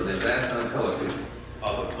Association for the Advancement of Colored People,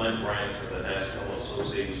 of the Flint Branch of the National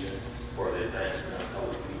Association for the Advancement of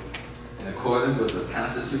Colored People, in accordance with the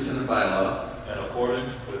Constitution and bylaws in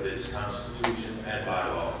accordance with its Constitution and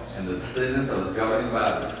bylaws, and the decisions of its governing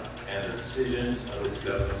bodies. and the decisions of its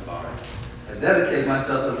governing bodies. I dedicate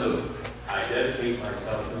myself anew I dedicate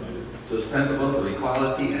myself anew to its principles of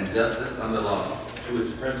equality and justice under law. to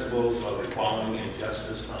its principles of equality and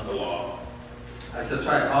justice under law. I shall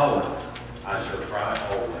try always I shall try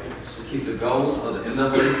always to keep the goals of the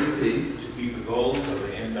NAACP to keep the goals of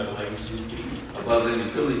the NAACP above any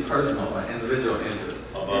purely personal or individual interest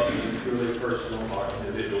above any purely personal or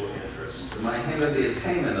individual interests that might hinder the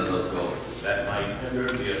attainment of those goals. that might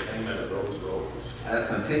hinder the attainment of those goals. As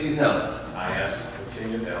continued help I ask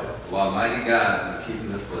continued help of Almighty God in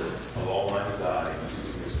keeping this pledge. of Almighty God in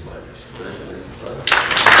keeping this pledge. Congratulations,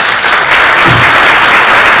 brother.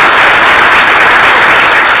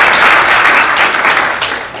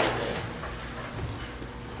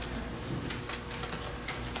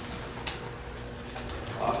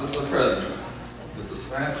 Office of President, Mrs.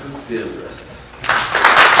 Frances Gilchrist.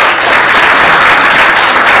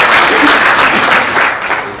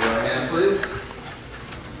 Raise your hand, please.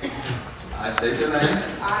 I state your name.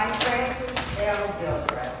 I, Frances L.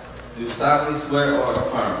 Gilchrist, Do solemnly swear or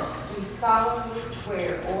affirm do solemnly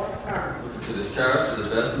swear or affirm to discharge to the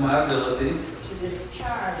best of my ability to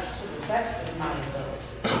discharge to the best of my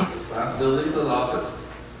ability responsibilities of office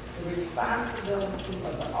the responsibility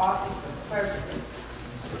of the office of President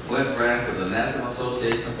of the Flint branch of the National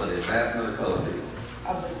Association for the Advancement of Colored People,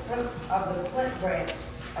 of the Flint Branch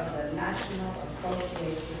of the National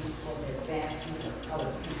Association for the Advancement of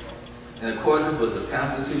Colored People, in accordance with the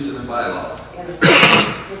Constitution and bylaws, in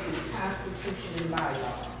accordance with its Constitution and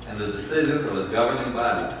bylaws, and the decisions of its governing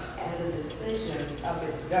bodies. and the decisions of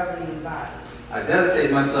its governing body. I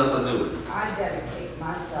dedicate myself anew I dedicate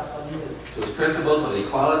myself anew to its principles of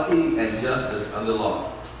equality and justice under law.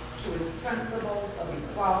 to its principles of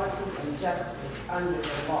equality and justice under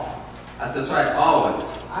the law. I shall try always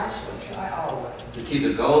I shall try always to keep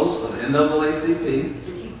the goals of the NAACP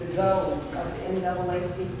to keep the goals of the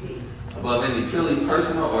NAACP above any purely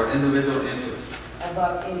personal or individual interest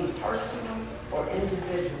above any personal or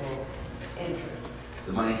individual interest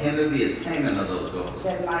that might hinder the attainment of those goals.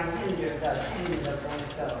 that might hinder the attainment of those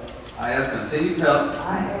goals. I ask continued help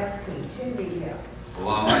I ask continued help of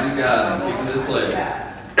Almighty God in keeping this place. God.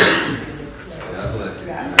 God bless you.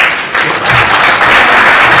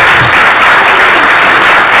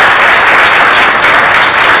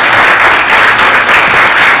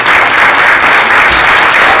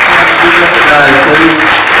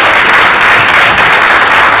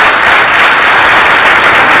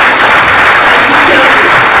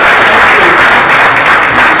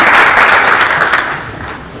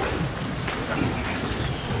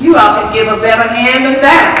 You all can give a better hand than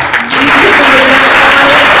that.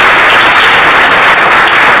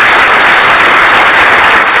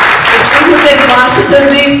 If you was in Washington,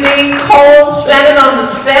 D.C., cold, standing on the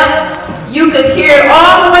steps, you could hear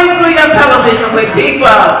all the way through your television with people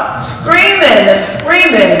screaming and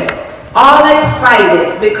screaming, all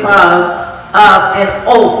excited because of an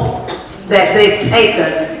oath that they've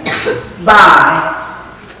taken by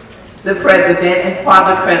the president and for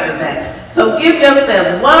the president. So give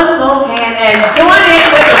yourself one more hand and join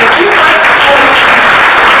in with them. If you like to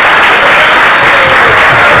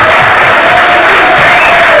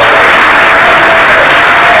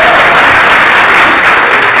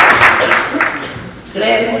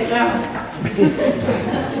glad it was y'all.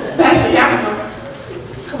 Pastor, y'all,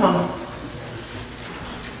 come on.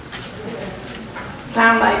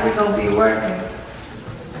 Sound like we're going to be working.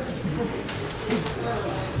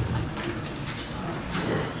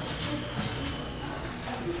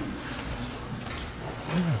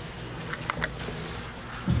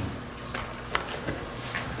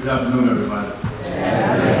 Good afternoon, everybody.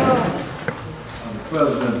 I'm the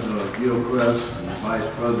president of Gilchrist and the vice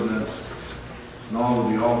presidents and all of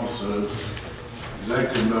the officers,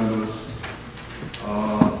 executive members,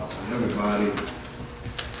 and everybody,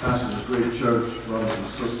 pastors of Great Church, brothers and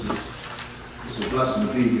sisters. It's a blessing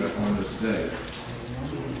to be here on this day.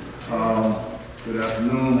 Good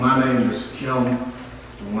afternoon. My name is Kim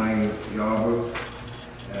Dwayne Yarber,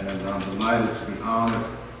 and I'm delighted to be honored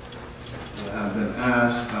that I've been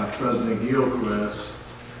asked by President Gilchrist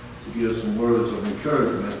to give some words of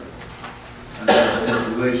encouragement and as the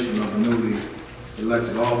installation of the newly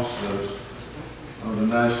elected officers of the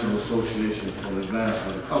National Association for the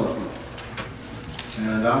Advancement of Colored People.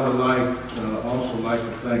 And I would also like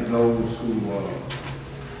to thank those who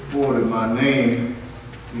forwarded my name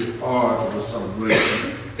to be a part of the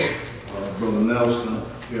celebration. Brother Nelson,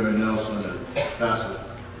 Gary Nelson, and Pastor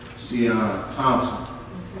Sion Thompson.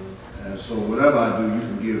 And so whatever I do, you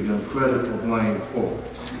can give them credit or blame for.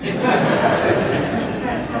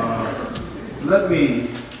 Let me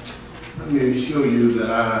assure you that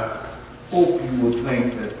I hope you will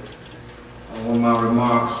think that when my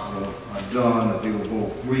remarks are done, that they were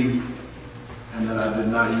both brief, and that I did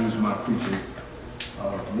not use my preaching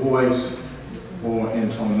voice or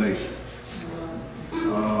intonation.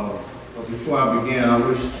 But before I begin, I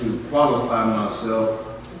wish to qualify myself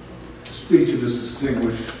to speak to this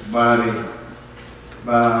distinguished body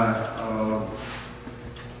by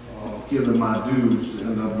giving my dues to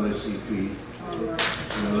NAACP.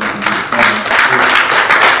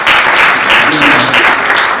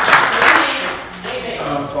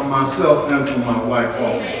 For myself and for my wife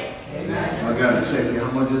also. So I got to check here.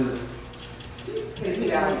 How much is it? Yeah.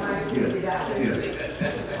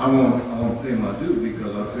 I want to pay my due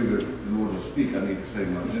because I figured in order to speak, I need to pay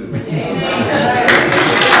my due.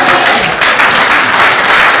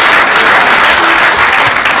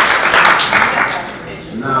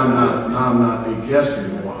 Now I'm not a guest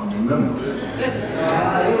anymore. I'm a member.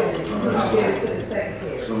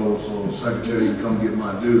 So Secretary, you come get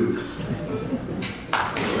my dues.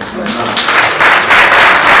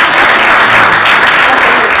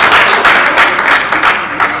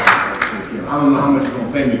 I don't know how much you're going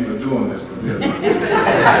to pay me for doing this, but here's my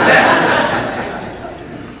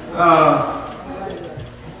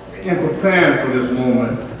in preparing for this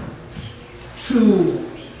moment,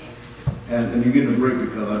 and you're getting a break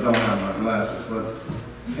because I don't have my glasses, but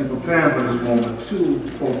in preparing for this moment, two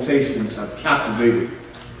quotations have captivated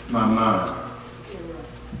my mind.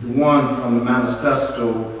 The one from the manifesto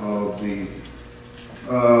of the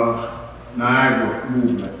Naacp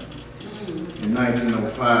movement in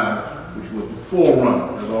 1905, which was the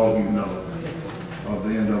forerunner, as all of you know, of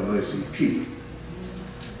the NAACP.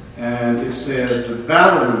 And it says, the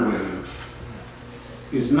battle we wage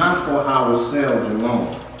is not for ourselves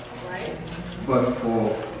alone, but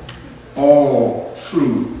for all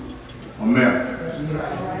true Americans.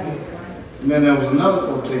 And then there was another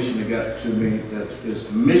quotation that got to me that is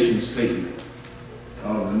the mission statement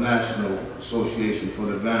of the National Association for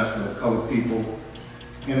the Advancement of Colored People.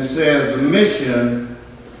 And it says, the mission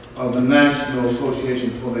of the National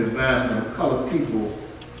Association for the Advancement of Colored People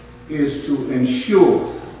is to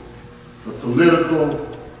ensure the political,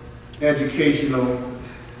 educational,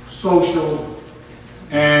 social,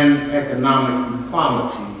 and economic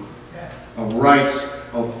equality of rights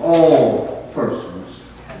of all persons,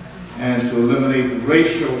 and to eliminate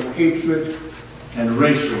racial hatred and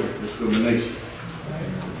racial discrimination.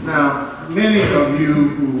 Now, many of you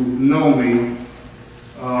who know me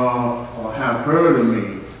or have heard of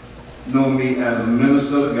me know me as a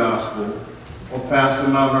minister of the gospel, or pastor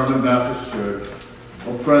of Mount Hermon Baptist Church,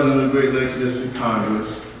 or president of the Great Lakes District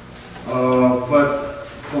Congress. But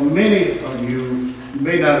for many of you, you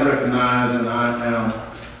may not recognize that I am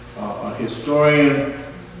a historian,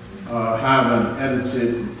 having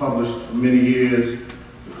edited and published for many years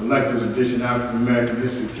the Collector's Edition African American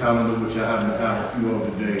History Calendar, which I happen to have a few of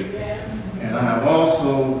today. And I have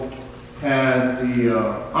also had the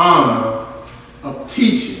honor of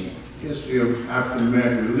teaching history of African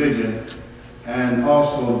American religion and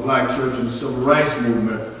also the Black Church and the Civil Rights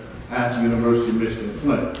Movement at the University of Michigan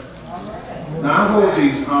Flint. Now I hold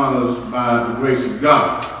these honors by the grace of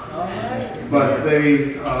God, but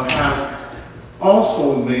they have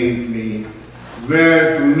also made me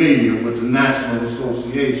very familiar with the National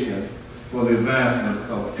Association for the Advancement of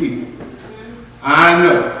Colored People. I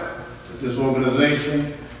know that this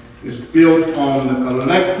organization is built on the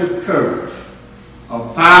collective courage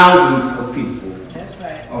of thousands of people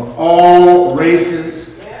of all races,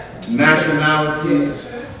 nationalities,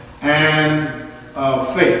 and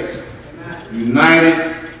faiths,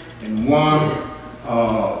 united in one,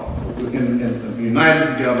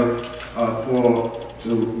 united together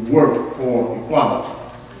to work for equality.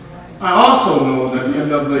 I also know that the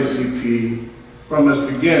NAACP, from its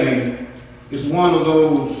beginning, is one of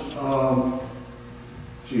those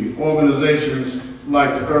organizations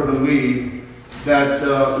like the Urban League that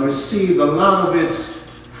received a lot of its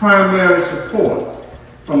primary support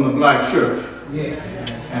from the Black church. Yeah.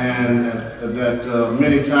 And that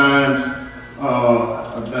many times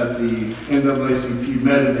that the NAACP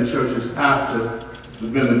met in the churches after the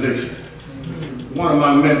benediction. One of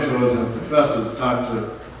my mentors and professors, Dr.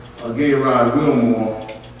 Gayrod Wilmore,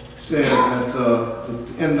 said that the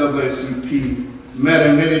NAACP met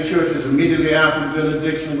in many churches immediately after the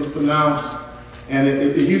benediction was pronounced, and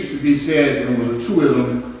it used to be said, and it was a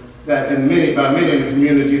truism, that by many in the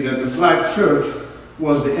community, that the Black church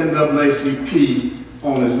was the NAACP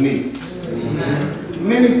on its knees. Amen.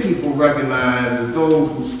 Many people recognize that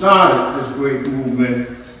those who started this great movement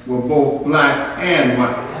were both Black and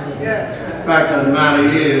white. Yeah. The fact of the matter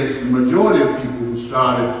is, the majority of people who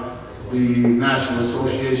started the National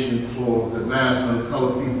Association for the Advancement of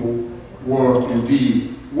Colored People were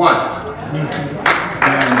indeed white.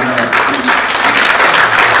 And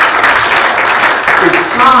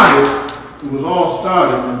it was all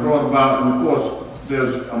started and brought about, and of course,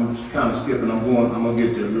 I'm kind of skipping, I'm going to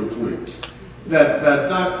get there real quick. That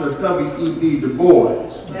Dr. W.E.B. Du Bois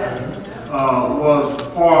was a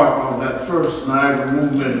part of that first Niagara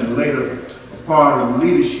movement and later a part of the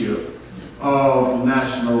leadership of the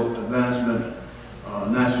National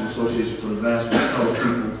National Association for the Advancement of Colored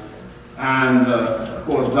People. And of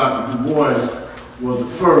course, Dr. Du Bois was the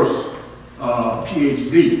first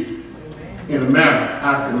PhD in America,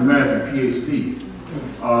 African-American PhD,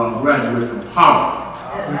 graduate from Harvard.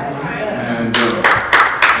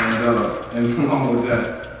 And along with that,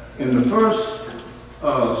 in the first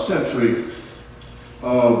century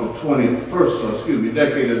of the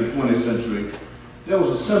decade of the 20th century, there was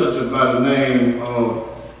a senator by the name of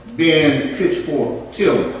Ben Pitchfork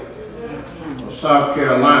Tillman of South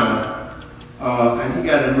Carolina, and he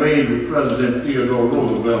got enraged with President Theodore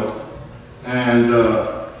Roosevelt,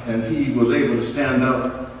 and he was able to stand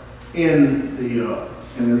up in the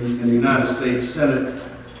United States Senate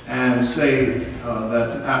and say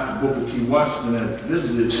that after Booker T. Washington had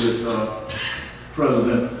visited with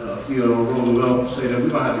President Theodore Roosevelt, say that we're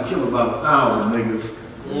going to have to kill about 1,000 niggas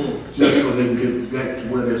just so they can get back to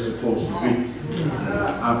where they're supposed to be.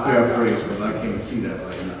 I paraphrase because I can't see that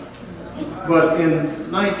right now. But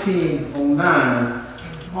in 1909,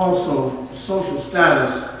 also the social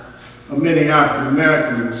status of many African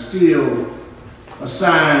Americans was still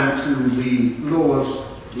assigned to the lowest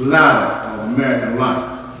ladder of American life.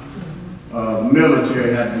 The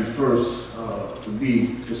military had to be first to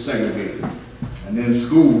be desegregated, and then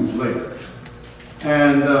schools later.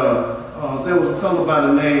 And there was a fellow by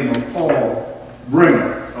the name of Paul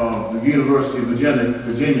Bringer of the University of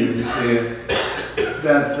Virginia who said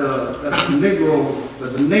that, that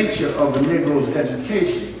the nature of the Negro's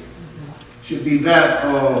education should be that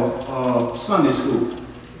of Sunday school,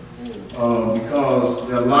 because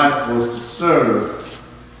their life was to serve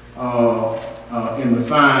in the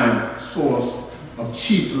fine source of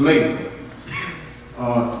cheap labor.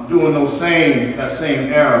 During that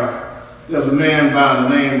same era, there's a man by the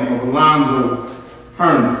name of Alonzo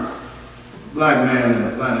Herndon, black man in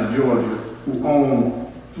Atlanta, Georgia, who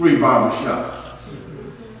owned 3 barber shops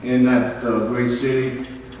in that great city.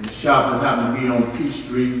 And the shop that happened to be on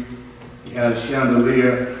Peachtree, he had a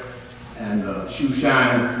chandelier and shoe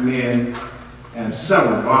shine men and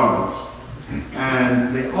several barbers.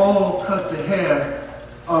 And they all cut the hair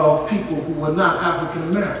of people who were not African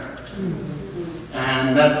Americans.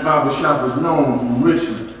 And that barber shop was known from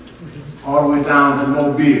Richmond all the way down to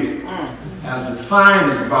Mobile as the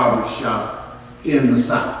finest barber shop in the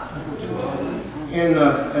South. And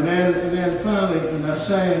then finally, in that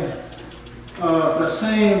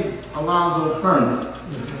same Alonzo Herndon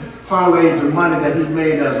parlayed the money that he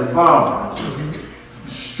made as a barber,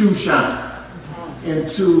 shoe shine,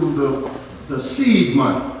 into the seed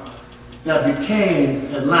money that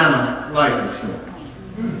became Atlanta Life Insurance.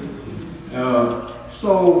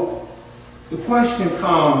 So the question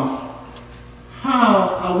comes,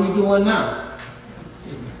 how are we doing now?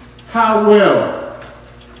 How well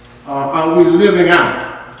are we living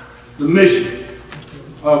out the mission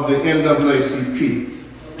of the NAACP?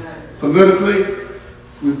 Politically,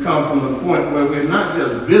 we've come from the point where we're not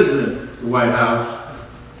just visiting the White House,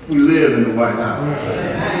 we live in the White House.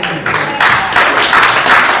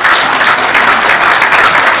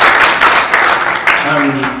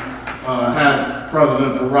 Having had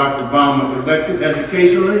President Barack Obama elected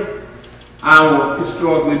educationally, our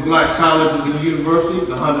historically black colleges and universities,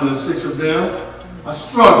 106 of them, are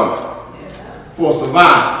struggling for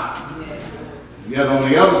survival. Yet on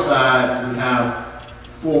the other side, we have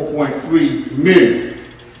 4.3 million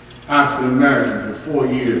African Americans with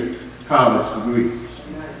 4-year college degrees.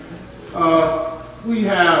 We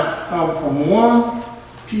have come from 1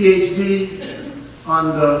 PhD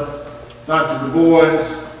under Dr. Du Bois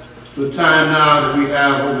to a time now that we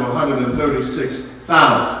have over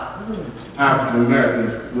 136,000 African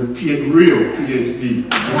Americans with real PhD.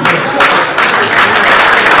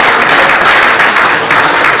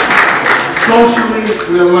 Socially,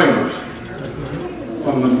 we are languishing.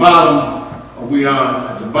 From the bottom, we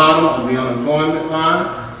are at the bottom of the unemployment line.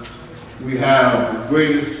 We have the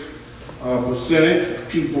greatest percentage of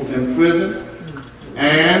people in prison,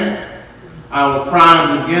 and our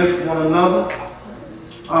crimes against one another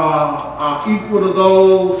are equal to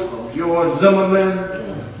those of George Zimmerman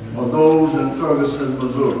or those in Ferguson,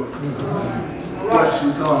 Missouri. The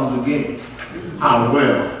question comes again, how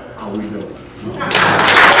well are we doing?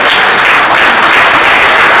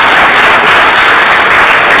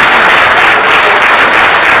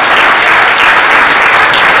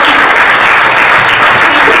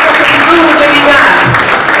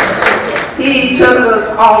 He took us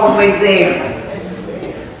all the way there.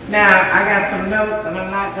 Now, I got some notes, and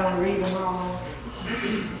I'm not going to read them all.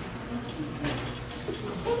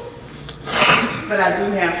 But I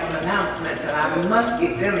do have some announcements, and I must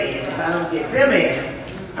get them in. If I don't get them in,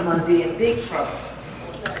 I'm going to be in big trouble.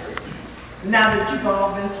 Now that you've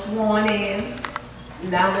all been sworn in,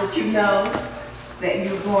 now that you know that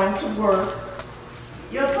you're going to work,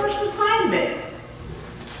 your first assignment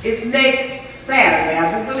is next Saturday.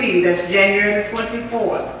 I do believe that's January the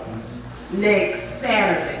 24th. Next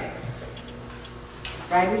Saturday.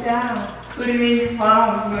 Write it down. Put it in your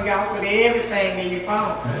phone. You got to put everything in your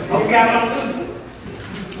phone. You got to lose it.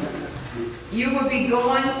 You will be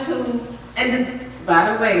going to, and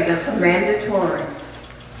by the way, that's a mandatory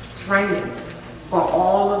training for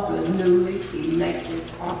all of the newly elected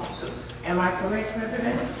officers. Am I correct,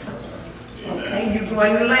 President? Okay, you're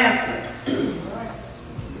going to Lansing.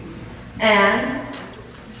 And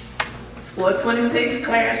it's 426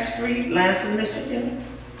 Clarence Street, Lansing, Michigan.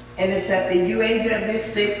 And it's at the UAW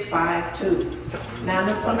 652. Now,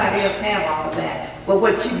 does somebody else have all of that? But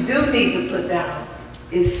what you do need to put down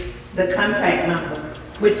is the contact number,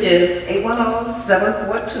 which is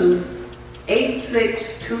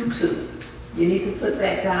 810-742-8622. You need to put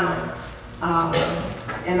that down.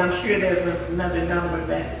 And I'm sure there's another number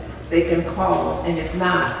that they can call, and if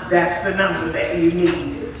not, that's the number that you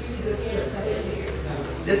need.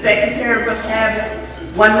 The secretary must have it.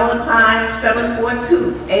 One more time,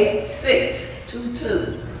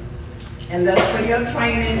 742-8622. And that's for your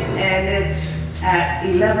training, and it's at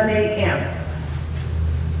 11 a.m.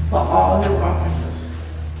 for all new officers.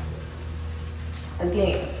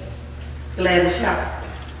 Again, glad to shout.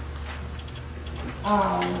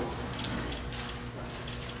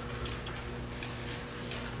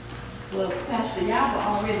 Well, Pastor Yaba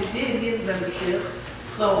already did his membership.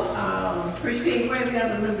 So, Christine, where are the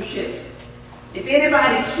other memberships? If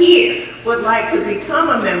anybody here would like to become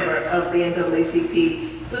a member of the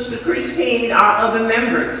NAACP, Sister Christine, our other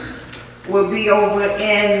members, will be over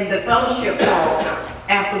in the fellowship hall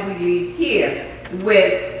after we leave here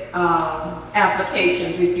with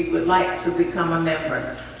applications if you would like to become a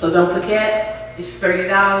member. So don't forget, it's $30,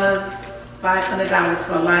 $500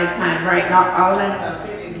 for a lifetime, right? Not all that.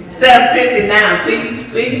 $750 now.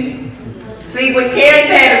 See, when Karen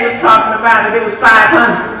Daddy was talking about it, it was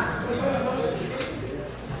 $500.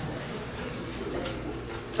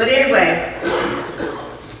 But anyway,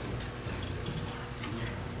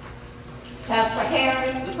 Pastor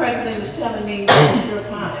Harris, the president is telling me it's your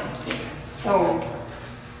time. So,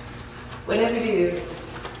 whatever it is,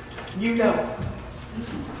 you know.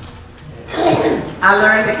 I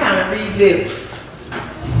learned to kind of read this.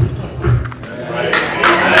 That's right.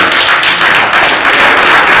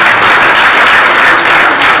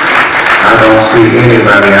 I don't see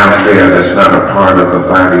anybody out there that's not a part of the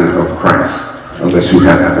body of Christ, unless you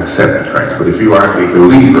have not accepted Christ. But if you are a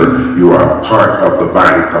believer, you are a part of the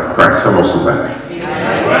body of Christ. Hello, somebody.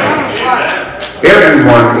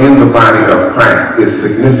 Everyone in the body of Christ is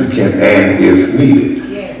significant and is needed.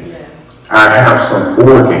 I have some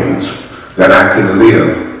organs that I can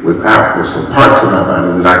live without, or some parts of my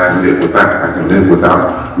body that I can live without. I can live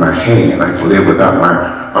without my hand. I can live without my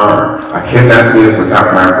arm. I cannot live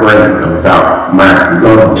without my brain, or without my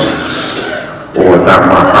lungs, or without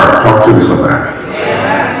my heart. Talk to me, somebody.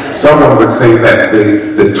 Someone would say that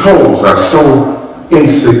the toes are so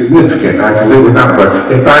insignificant. I can live without them. But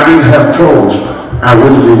if I didn't have toes, I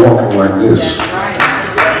wouldn't be walking like this.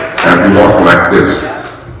 I'd be walking like this.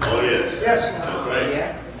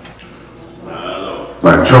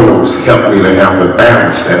 My toes help me to have the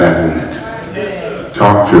balance that I need.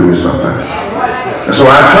 Talk to me, somebody. And so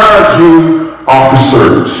I charge you,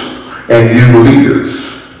 officers, and you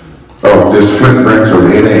leaders of this Flint branch of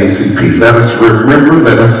the NAACP. Let us remember,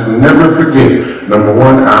 let us never forget, number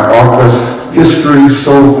one, our august history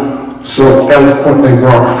so eloquently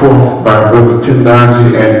brought forth by Brother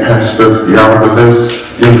Tindaji and Pastor Yarba. Let's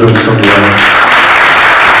give them some love.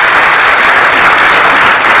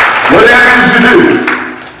 Whatever you do,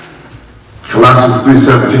 Colossians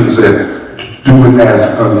 3:17 said, do it as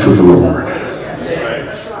unto the Lord.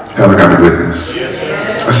 Have I got a witness?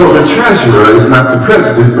 So the treasurer is not the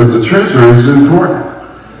president, but the treasurer is important.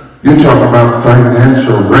 You talk about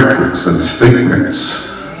financial records and statements.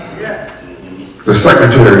 The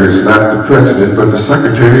secretary is not the president, but the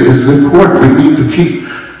secretary is important. We need to keep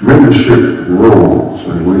membership rolls,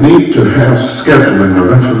 and we need to have scheduling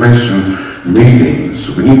of information meetings.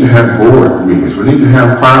 We need to have board meetings. We need to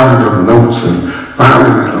have filing of notes and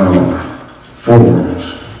filing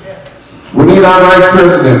forms. We need our vice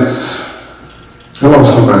presidents. Hello,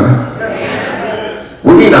 somebody.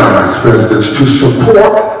 We need our vice presidents to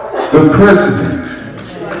support the president.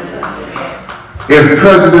 If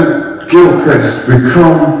President Gilchrist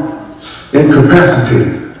becomes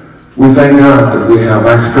incapacitated, we thank God that we have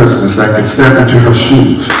vice presidents that can step into her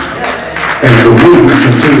shoes and the movement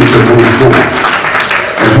continue to move forward,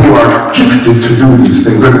 and who are gifted to do these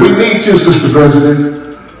things. And we need you, Sister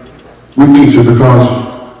President. We need you because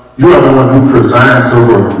you are the one who presides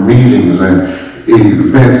over meetings and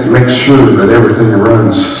events, make sure that everything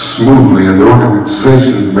runs smoothly and the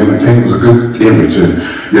organization maintains a good image. And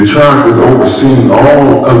you're charged with overseeing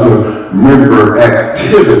all of the member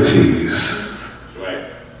activities. Right.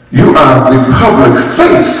 You are the public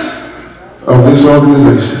face of this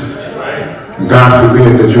organization. Right. God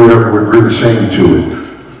forbid that you ever would bring shame to it.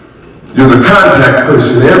 You're the contact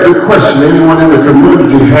person. Every question anyone in the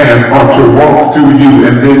community has ought to walk through you,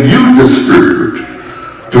 and then you distribute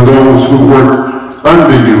to those who work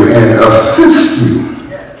under you and assist you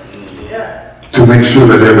to make sure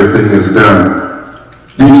that everything is done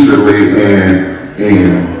decently and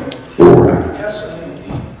in order.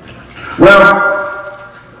 Well,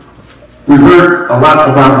 we've heard a lot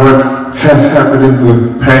about what has happened in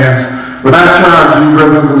the past, but I charge you,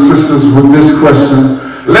 brothers and sisters, with this question.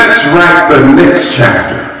 Let's write the next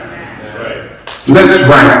chapter. Let's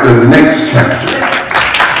write the next chapter.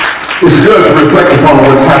 It's good to reflect upon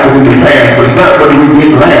what's happened in the past, but it's not what we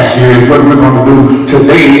did last year. It's what we're going to do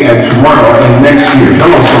today and tomorrow and next year.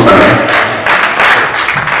 Hello, somebody.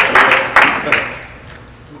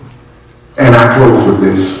 And I close with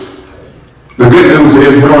this. The good news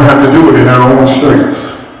is we don't have to do it in our own strength.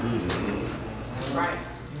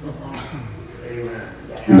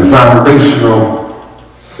 And the foundational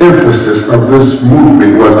emphasis of this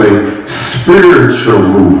movement was a spiritual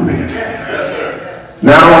movement.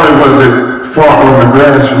 Not only was it fought on the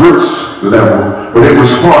grassroots level, but it was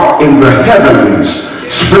fought in the heavenlies,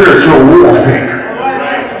 spiritual warfare.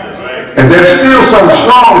 And there's still some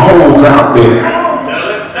strongholds out there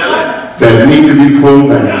that need to be pulled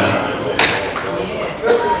down.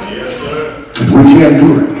 And we can't do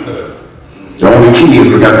it. The only key is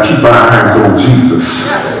we got to keep our eyes on Jesus.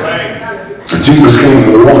 Jesus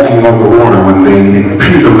came walking on the water one day, and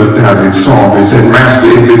Peter looked out and saw him and said,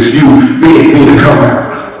 Master, if it's you, bid me to come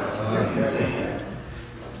out.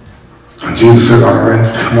 And Jesus said, all right,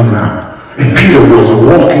 come on out. And Peter was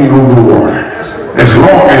walking on the water as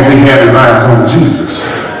long as he had his eyes on Jesus.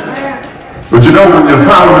 But you know, when you're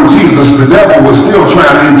following Jesus, the devil was still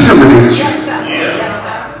trying to intimidate you.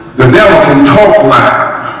 The devil can talk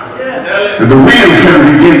loud, and the winds can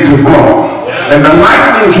begin to blow, and the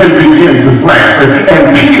lightning can begin to flash.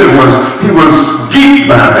 And Peter was geeked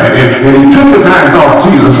by that, and he took his eyes off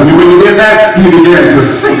Jesus, and when he did that, he began to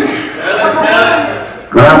sink.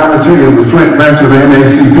 But I want to tell you, the Flint branch of the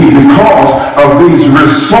Naacp, because of these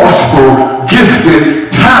resourceful,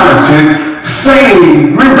 gifted, talented,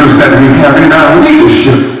 sane members that we have in our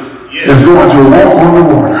leadership, is going to walk on the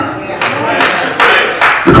water.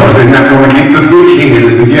 Because they're not going to get the big head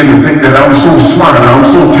and begin to think that I'm so smart, I'm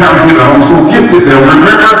so talented, I'm so gifted. They'll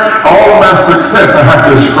remember all of my success I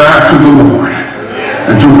have to ascribe to the Lord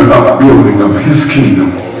and to the upbuilding of his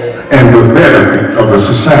kingdom and the betterment of the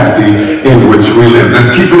society in which we live. Let's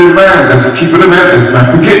keep it in mind. Let's keep it in mind. Let's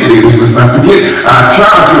not forget, leaders. Let's not forget. I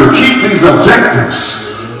charge you to keep these objectives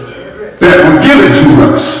that were given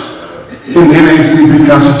to us in the Naacp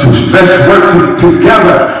Constitution. Let's work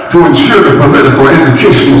together to ensure the political,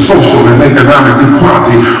 educational, social, and economic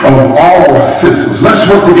equality of all citizens. Let's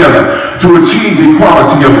work together to achieve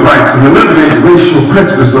equality of rights and eliminate racial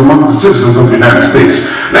prejudice among the citizens of the United States.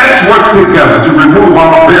 Let's work together to remove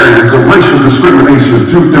all barriers of racial discrimination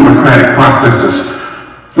through democratic processes.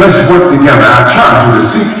 Let's work together. I charge you to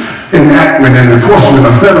seek enactment and enforcement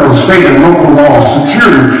of federal, state, and local laws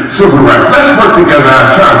securing civil rights. Let's work together,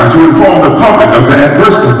 I charge you, to inform the public of the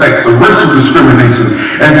adverse effects of racial discrimination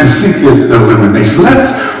and to seek its elimination.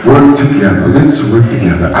 Let's work together. Let's work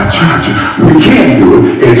together. I charge you. We can do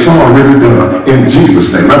it. It's already done. In Jesus'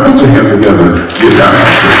 name. Now put your hands together. Get down like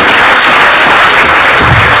this.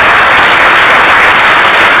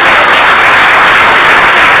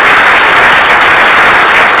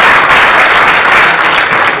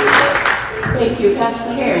 Thank you,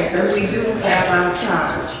 Pastor Harris, and we do have our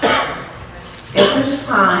charge. At this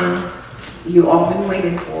time, you all been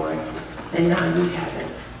waiting for it, and now you have it.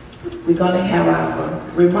 We're going to have our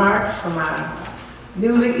remarks from our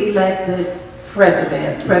newly elected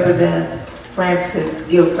president, President Frances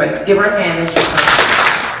Gilchrist. Give her a hand as she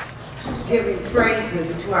comes. Giving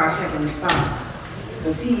praises to our Heavenly Father,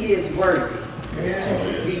 because He is worthy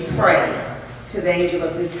to be praised. To the angel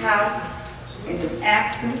of this house, in his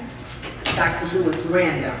absence, Dr. Lewis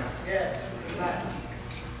Randall.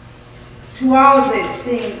 To all of the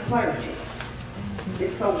esteemed clergy,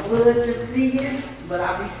 it's so good to see you, but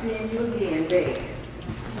I'll be seeing you again, baby.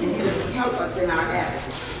 And you will help us in our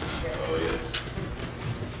advocacy.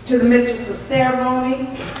 To the mistress of ceremony,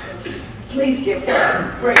 please give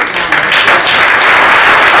her a great round of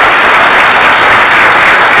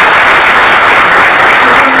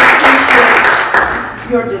applause.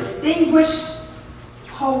 Your distinguished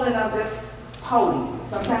holding of this podium.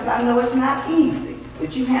 Sometimes I know it's not easy,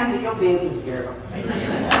 but you handle your business, girl. Thank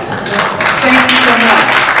you so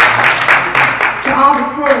much. To all the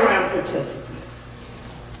program participants,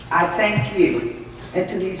 I thank you. And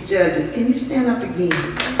to these judges, can you stand up again?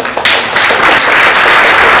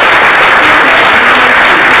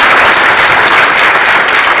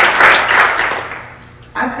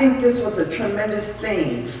 I think this was a tremendous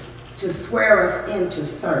thing to swear us into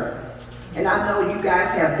service. And I know you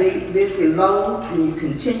guys have big, busy loads, and you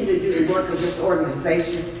continue to do the work of this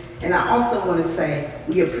organization. And I also want to say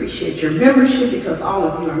we appreciate your membership, because all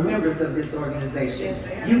of you are members of this organization.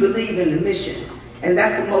 You believe in the mission, and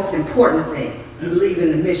that's the most important thing. You believe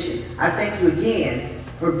in the mission. I thank you again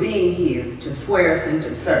for being here to swear us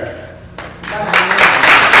into service.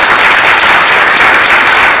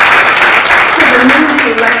 To the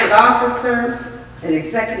newly elected officers, and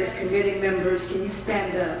executive committee members, can you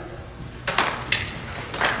stand up?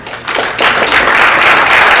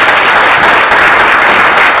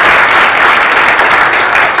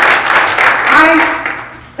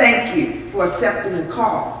 I thank you for accepting the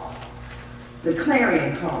call, the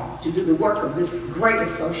clarion call, to do the work of this great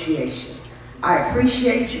association. I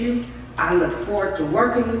appreciate you. I look forward to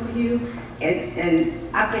working with you,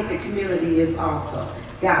 and I think the community is also.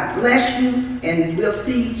 God bless you, and we'll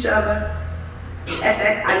see each other at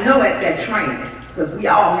that, I know at that training, because we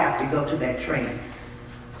all have to go to that training.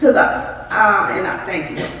 And I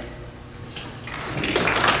thank you.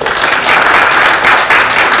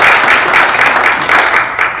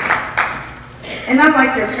 And I'd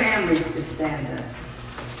like your families to stand up,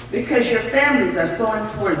 because your families are so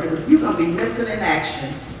important, because you're going to be missing in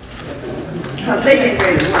action, because they get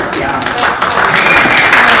ready to work, y'all.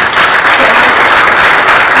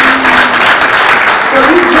 So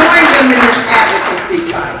we join them in this advocacy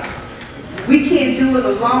fight. We can't do it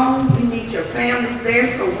alone. We need your families there,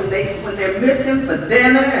 so when they're missing for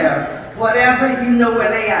dinner or whatever, you know where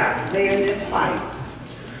they are. They're in this fight.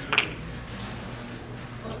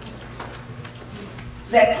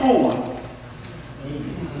 That poem,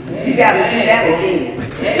 you got to do that again.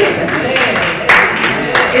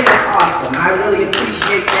 It was awesome. I really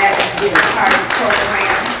appreciate that. Being a part of the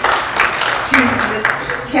program. Jesus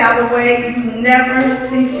Calloway, you never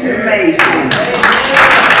cease to amaze me.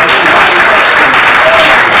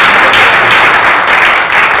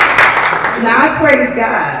 Now I praise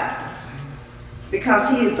God because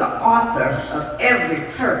He is the author of every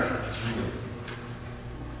perfect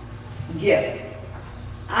gift.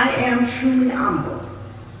 I am truly humbled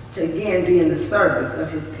to again be in the service of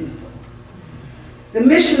His people. The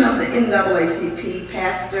mission of the NAACP,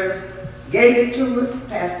 Pastor gave it to us,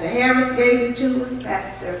 Pastor Harris gave it to us,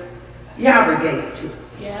 Pastor Yarber gave it to us.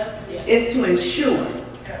 Yes. Is to ensure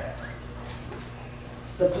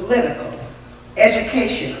the political,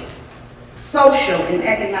 educational, social, and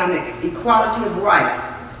economic equality of rights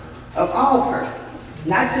of all persons,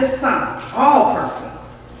 not just some, all persons,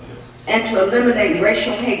 and to eliminate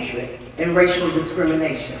racial hatred and racial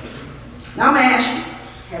discrimination. Now I'm going to ask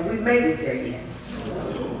you, have we made it there yet?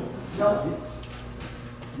 No.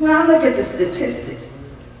 When I look at the statistics,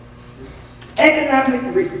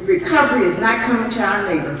 economic recovery is not coming to our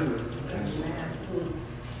neighborhoods.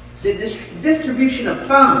 The distribution of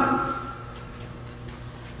funds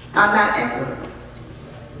are not equitable.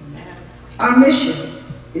 Our mission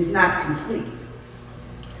is not complete.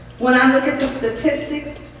 When I look at the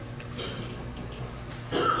statistics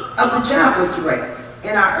of the jobless rates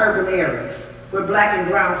in our urban areas, where black and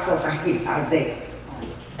brown folk are there,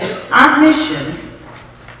 our mission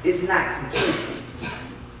is not complete.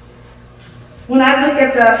 When I look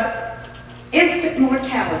at the infant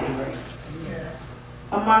mortality rate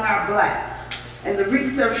among our blacks, and the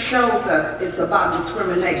research shows us it's about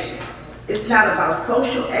discrimination. It's not about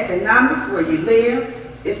social economics where you live,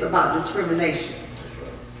 it's about discrimination.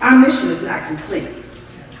 Our mission is not complete.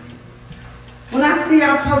 When I see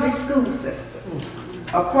our public school system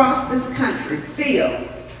across this country filled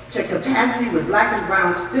to capacity with black and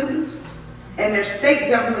brown students, and their state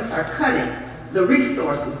governments are cutting the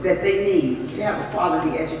resources that they need to have a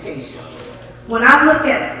quality education. When I look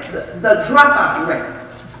at the dropout rate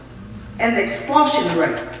and the expulsion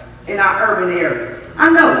rate in our urban areas, I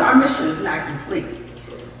know our mission is not complete.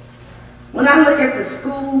 When I look at the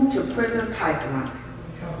school to prison pipeline,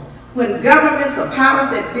 when governments or powers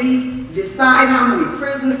that be decide how many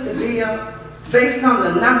prisons to build based on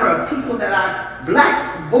the number of people that are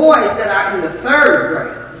black boys that are in the 3rd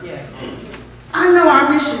grade, I know our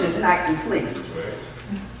mission is not complete.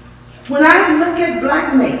 When I look at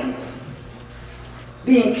black males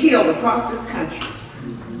being killed across this country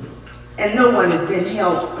and no one has been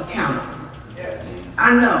held accountable,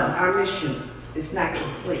 I know our mission is not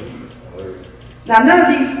complete. Now, none of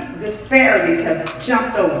these disparities have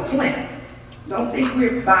jumped over Flint. Don't think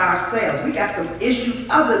we're by ourselves. We got some issues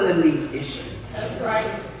other than these issues. That's right.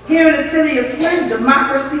 Here in the city of Flint,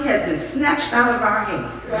 democracy has been snatched out of our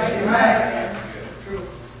hands. Right.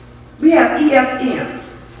 We have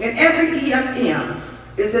EFMs, and every EFM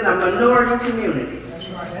is in a minority community.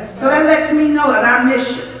 So that lets me know that our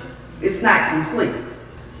mission is not complete.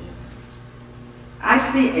 I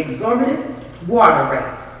see exorbitant water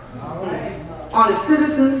rates on the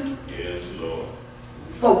citizens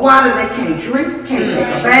for water they can't drink, can't take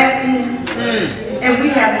a bath in, and we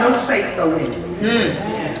have no say-so in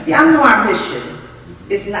it. See, I know our mission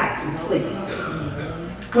is not complete.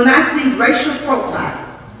 When I see racial profiling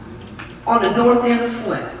on the north end of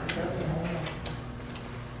Flint,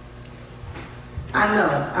 I know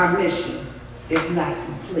our mission is not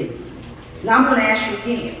complete. Now I'm going to ask you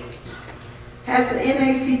again, has the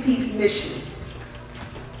NAACP's mission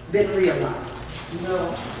been realized?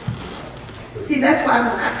 No. See, that's why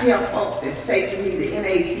when I tell folks that say to me the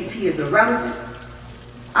NAACP is irrelevant,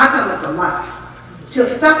 I tell them it's a lie. Till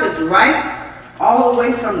stuff is right, all the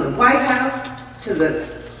way from the White House to the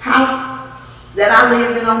house that I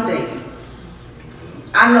live in on Dayton,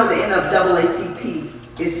 I know the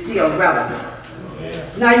NAACP is still relevant.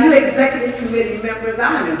 Now, you executive committee members,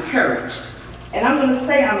 I am encouraged. And I'm going to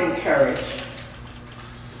say I'm encouraged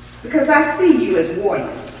because I see you as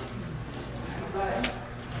warriors.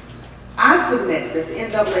 I submit that the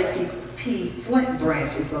NAACP Flint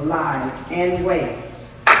branch is alive and well.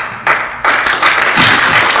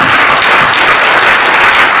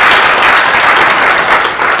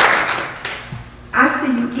 I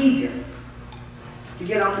see you eager to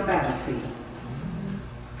get on the battlefield.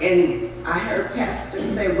 And I heard Pastor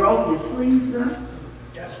say, roll your sleeves up,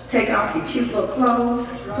 take off your cute little clothes,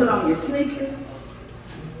 put on your sneakers,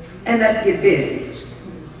 and let's get busy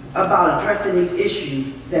about addressing these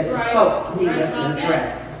issues that the folk need us to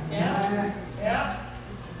address.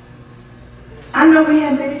 I know we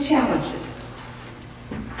have many challenges,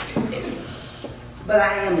 but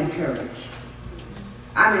I am encouraged.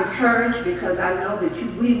 I'm encouraged because I know that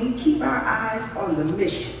we keep our eyes on the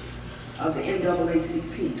mission of the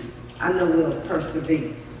NAACP. I know we'll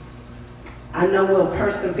persevere. I know we'll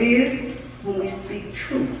persevere when we speak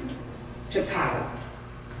truth to power.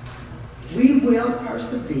 We will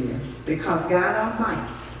persevere because God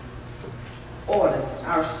Almighty orders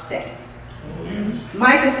our steps.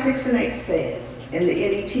 Micah 6:8 says in the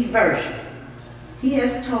NET version, He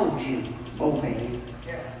has told you, O man,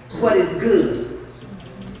 what is good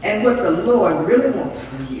and what the Lord really wants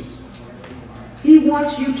from you. He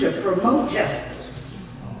wants you to promote justice,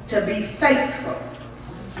 to be faithful,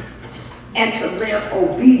 and to live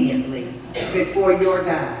obediently before your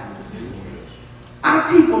God. Our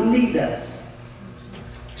people need us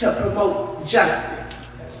to promote justice,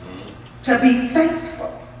 to be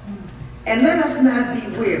faithful, and let us not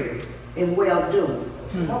be weary in well-doing.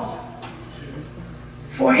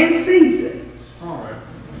 For in season,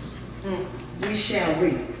 we shall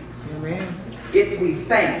reap if we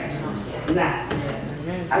faint not.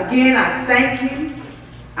 Again, I thank you.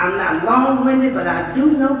 I'm not long-winded, but I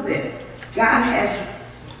do know this. I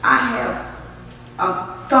have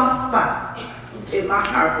a soft spot in my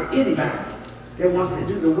heart for anybody that wants to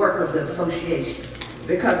do the work of the association,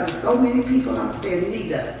 because there's so many people out there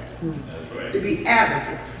need us to be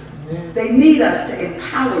advocates. They need us to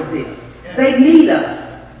empower them. They need us.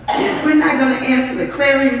 And if we're not going to answer the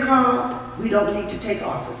clarion call, we don't need to take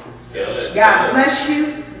offices. God bless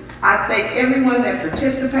you. I thank everyone that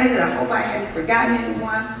participated. I hope I hadn't forgotten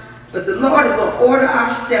anyone. But the Lord will order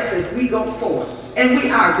our steps as we go forward. And we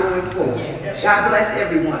are going forward. God bless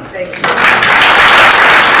everyone. Thank you.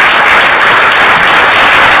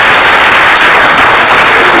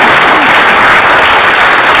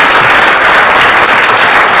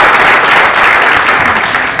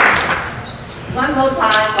 One more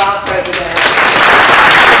time, God President.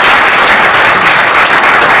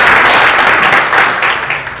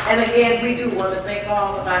 And again, we do want to thank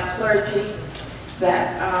all of our clergy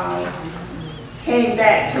that came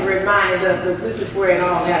back to remind us that this is where it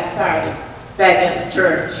all got started, back at the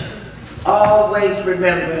church. Always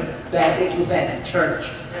remember that it was at the church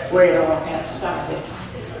where it all got started.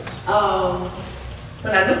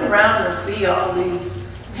 When I look around and see all these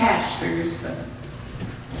pastors,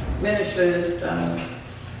 ministers,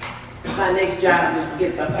 my next job is to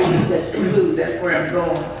get some food. That's where I'm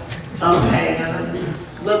going. Okay, and I'm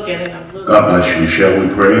looking and I'm looking. God bless you. Shall we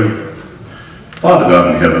pray? Father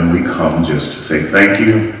God in heaven, we come just to say thank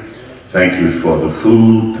you. Thank you for the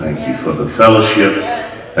food. Thank you for the fellowship.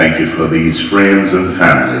 Thank you for these friends and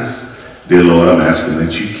families. Dear Lord, I'm asking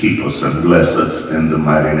that you keep us and bless us in the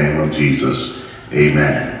mighty name of Jesus.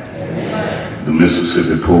 Amen. Amen. The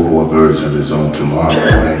Mississippi Po' Boy version is on tomorrow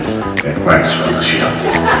morning at Christ Fellowship.